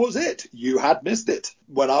that was it. You had missed it.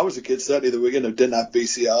 When I was a kid, certainly there were, you know, didn't have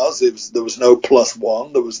VCRs. There was no Plus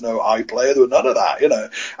One. There was no iPlayer. There was none of that, you know.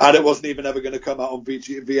 And it wasn't even ever going to come out on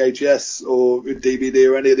VHS or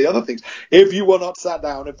DVD or any of the other things. If you were not sat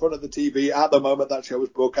down in front of the TV at the moment that show was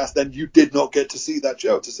broadcast, then you did not get to see that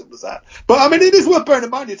show. It's as simple as that. But I mean, it is worth bearing in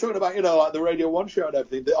mind. You're talking about, you know, like the Radio 1 show and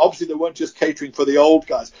everything. Obviously, they weren't just catering for the old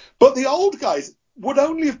guys, but the old guys would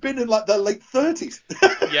only have been in like their late 30s.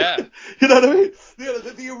 Yeah. You know what I mean?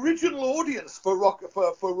 The original audience for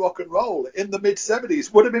rock and roll in the mid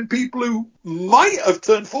 70s would have been people who might have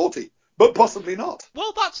turned 40. But possibly not.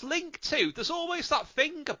 Well, that's linked to, there's always that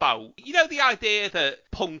thing about, you know, the idea that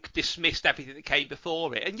punk dismissed everything that came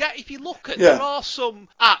before it. And yet, if you look at, there are some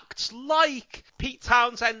acts like Pete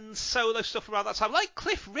Townshend's solo stuff around that time, like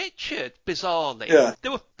Cliff Richard, bizarrely. Yeah.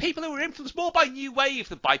 There were people who were influenced more by new wave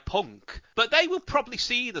than by punk. But they were probably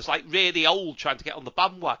seen as, like, really old trying to get on the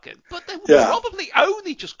bandwagon. But they were probably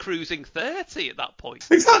only just cruising 30 at that point.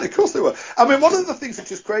 Exactly, of course they were. I mean, one of the things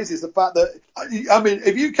which is crazy is the fact that, I mean,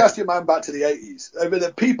 if you cast your mind back to the 80s, I mean,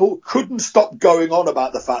 that people couldn't stop going on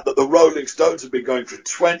about the fact that the Rolling Stones have been going for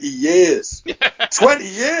 20 years. 20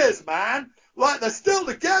 years, man. Like, they're still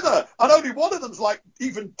together, and only one of them's, like,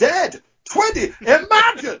 even dead. 20,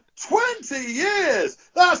 imagine 20 years.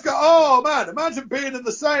 Oh man, imagine being in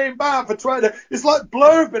the same band for 20. It's like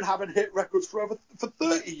Blur have been having hit records for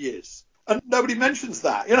 30 years. And nobody mentions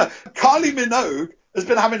that. You know, Kylie Minogue has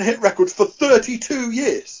been having hit records for 32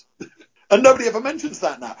 years. And nobody ever mentions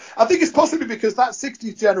that now. I think it's possibly because that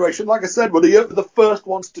 60s generation, like I said, were the first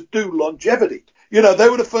ones to do longevity. You know, they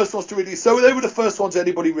were the first ones to really, so they were the first ones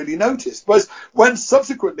anybody really noticed. Whereas when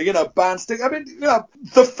subsequently, you know, bands, I mean, you know,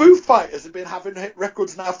 the Foo Fighters have been having hit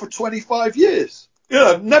records now for 25 years. You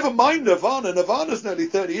know, never mind Nirvana. Nirvana's nearly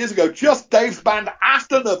 30 years ago. Just Dave's band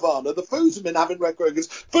after Nirvana, the Foos, have been having records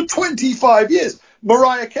for 25 years.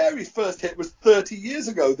 Mariah Carey's first hit was 30 years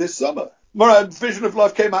ago this summer. Vision of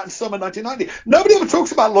Life came out in summer 1990. Nobody ever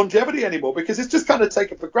talks about longevity anymore because it's just kind of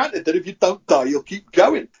taken for granted that if you don't die, you'll keep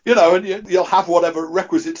going, you know, and you'll have whatever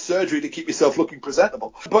requisite surgery to keep yourself looking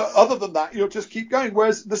presentable. But other than that, you'll just keep going.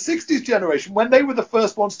 Whereas the 60s generation, when they were the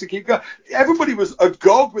first ones to keep going, everybody was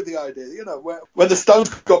agog with the idea, you know, when the Stones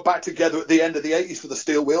got back together at the end of the 80s for the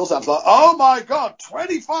Steel Wheels, I was like, oh my God,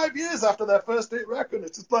 25 years after their first hit record.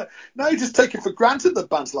 It's just like, now you just take it for granted that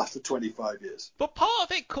bands last for 25 years. But part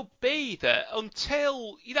of it could be either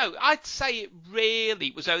until, I'd say it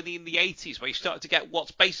really was only in the 80s where you started to get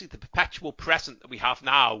what's basically the perpetual present that we have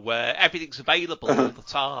now, where everything's available all the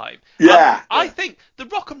time. Yeah. And I think the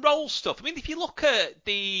rock and roll stuff, I mean, if you look at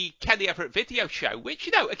the Kenny Everett video show, which,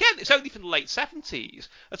 again, it's only from the late 70s,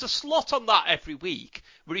 there's a slot on that every week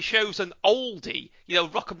where he shows an oldie,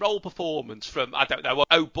 rock and roll performance from, I don't know,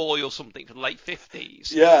 Oh Boy or something from the late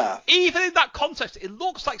 50s. Yeah. Even in that context, it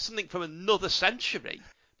looks like something from another century.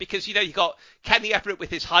 Because, you got Kenny Everett with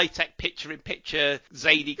his high-tech picture-in-picture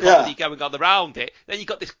zany comedy going on around it. Then you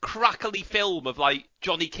got this crackly film of, like,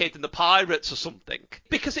 Johnny Kidd and the Pirates or something.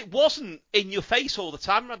 Because it wasn't in your face all the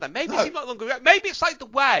time around then. Maybe it seemed like longer ago. Maybe it's like the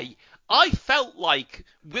way I felt like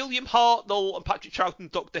William Hartnell and Patrick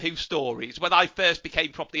Troughton Doctor Who stories, when I first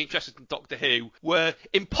became properly interested in Doctor Who, were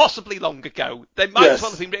impossibly long ago. They might as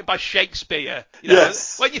well have been written by Shakespeare.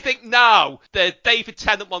 When you think now, the David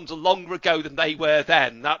Tennant ones are longer ago than they were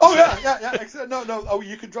then. That's, No.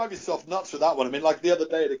 You can drive yourself nuts with that one. I mean, like the other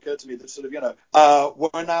day, it occurred to me that sort of,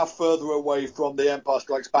 we're now further away from The Empire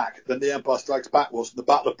Strikes Back than The Empire Strikes Back was the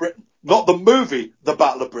Battle of Britain. Not the movie, The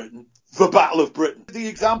Battle of Britain. The Battle of Britain. The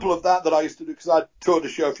example of that I used to do, because I toured a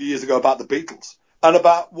show a few years ago about the Beatles, and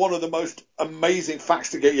about one of the most amazing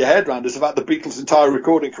facts to get your head around is about the Beatles' entire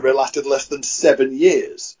recording career lasted less than 7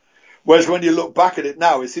 years. Whereas when you look back at it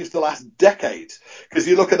now, it seems to last decades. Because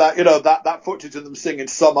you look at that, that footage of them singing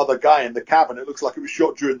Some Other Guy in the Cavern, it looks like it was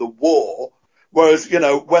shot during the war. Whereas,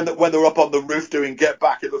 when they're up on the roof doing Get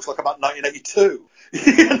Back, it looks like about 1982.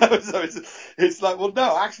 So it's like, well,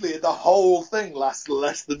 no, actually, the whole thing lasts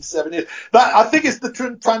less than 7 years. That, I think it's the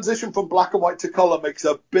transition from black and white to colour makes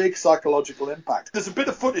a big psychological impact. There's a bit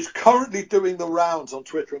of footage currently doing the rounds on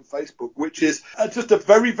Twitter and Facebook, which is just a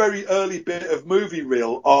very, very early bit of movie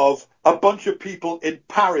reel of a bunch of people in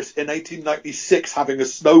Paris in 1896 having a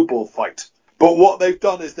snowball fight. But what they've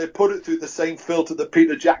done is they've put it through the same filter that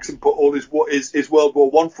Peter Jackson put all his World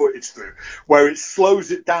War I footage through, where it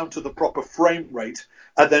slows it down to the proper frame rate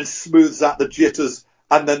and then smooths out the jitters,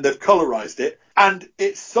 and then they've colorized it, and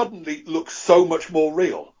it suddenly looks so much more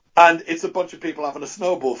real. And it's a bunch of people having a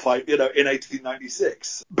snowball fight, in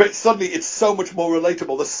 1896. But suddenly it's so much more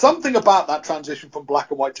relatable. There's something about that transition from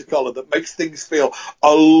black and white to colour that makes things feel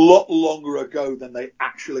a lot longer ago than they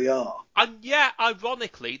actually are. And yeah,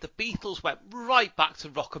 ironically, the Beatles went right back to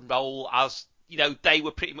rock and roll as, they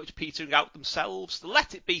were pretty much petering out themselves. The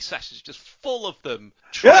Let It Be sessions are just full of them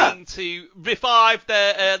trying to revive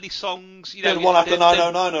their early songs. One after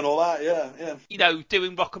 909 and all that, yeah.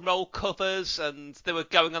 Doing rock and roll covers, and they were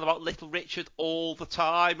going on about Little Richard all the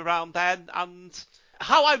time around then. And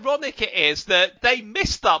how ironic it is that they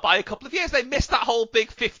missed that by a couple of years. They missed that whole big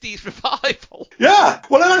 50s revival. Yeah.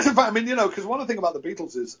 Well, in actual fact, because one thing about the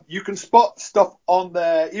Beatles is you can spot stuff on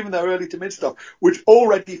their, even their early to mid stuff, which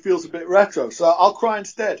already feels a bit retro. So I'll Cry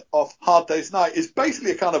Instead off Hard Day's Night is basically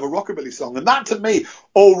a kind of a rockabilly song. And that, to me,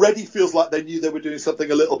 already feels like they knew they were doing something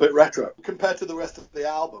a little bit retro compared to the rest of the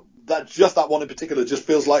album. That one in particular just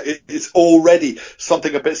feels like it's already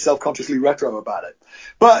something a bit self-consciously retro about it.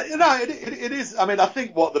 But, it is, I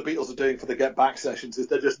think what the Beatles are doing for the Get Back sessions is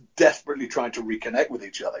they're just desperately trying to reconnect with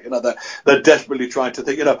each other. They're desperately trying to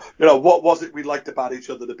think, what was it we liked about each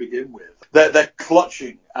other to begin with? They're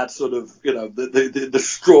clutching at sort of, the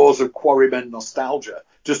straws of Quarrymen nostalgia,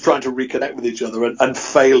 just trying to reconnect with each other and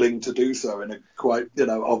failing to do so in a quite,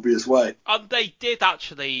 obvious way. And they did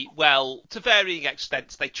actually, well, to varying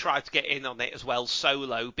extents, they tried to get in on it as well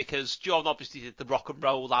solo, because John obviously did the rock and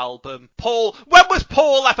roll album. When was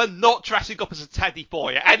Paul ever not dressing up as a teddy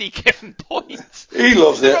boy at any given point? He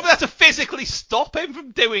loves it. They probably had to physically stop him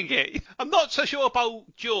from doing it. I'm not so sure about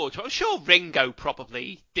George, but I'm sure Ringo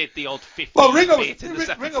probably did the odd 50s bit in the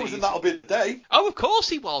 70s. Ringo was in That'll Be the Day. Oh, of course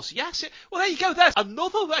he was, yes. Well, there you go, there's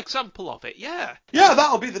another example of it, yeah. Yeah,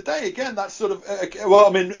 That'll Be the Day. Again, that's sort of,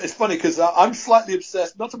 it's funny because I'm slightly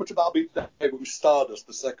obsessed, not so much with That'll Be the Day, but with Stardust,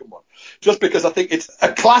 the second one. Just because I think it's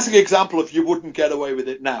a classic example of you wouldn't get away with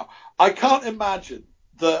it now. I can't imagine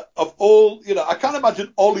I can't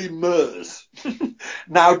imagine Ollie Murs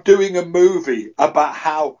now doing a movie about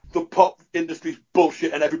how the pop industry's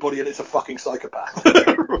bullshit and everybody in it's a fucking psychopath.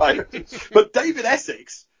 Right? But David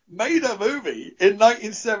Essex made a movie in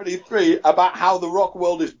 1973 about how the rock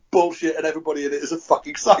world is bullshit and everybody in it is a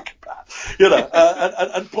fucking psychopath,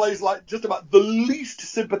 and plays like just about the least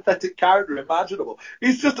sympathetic character imaginable.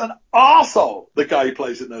 He's just an arsehole, the guy who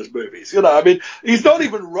plays in those movies. He's not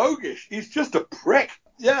even roguish. He's just a prick.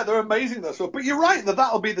 Yeah, they're amazing, those. But you're right,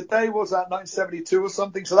 that'll be the day, was that 1972 or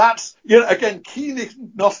something? So that's, you know, again, keen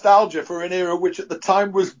nostalgia for an era which at the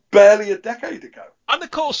time was barely a decade ago. And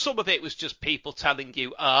of course, some of it was just people telling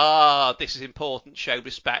you, this is important, show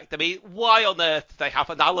respect. I mean, why on earth do they have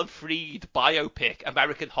an Alan Freed biopic,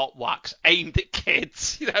 American Hot Wax, aimed at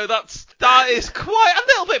kids? You know, that is quite a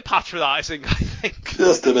little bit patronising, I think.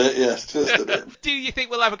 Just a bit, yes, just a bit. Do you think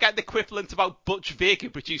we'll ever get the equivalent about Butch Vig who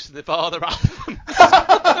produced the Nirvana album?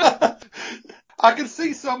 I can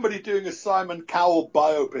see somebody doing a Simon Cowell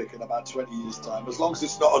biopic in about 20 years' time. As long as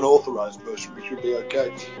it's not an authorised version, we should be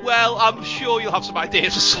okay. Well, I'm sure you'll have some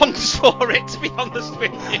ideas of songs for it, to be honest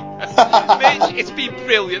with you. Mitch, it's been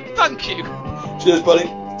brilliant. Thank you. Cheers, buddy.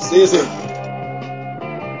 See you soon.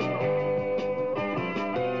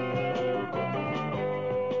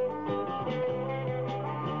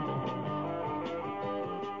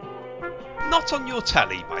 Not on Your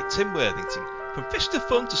Telly by Tim Worthington. From Fish to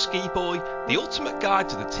Fun to Ski Boy, the ultimate guide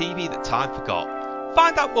to the TV that time forgot.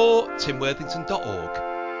 Find out more at timworthington.org.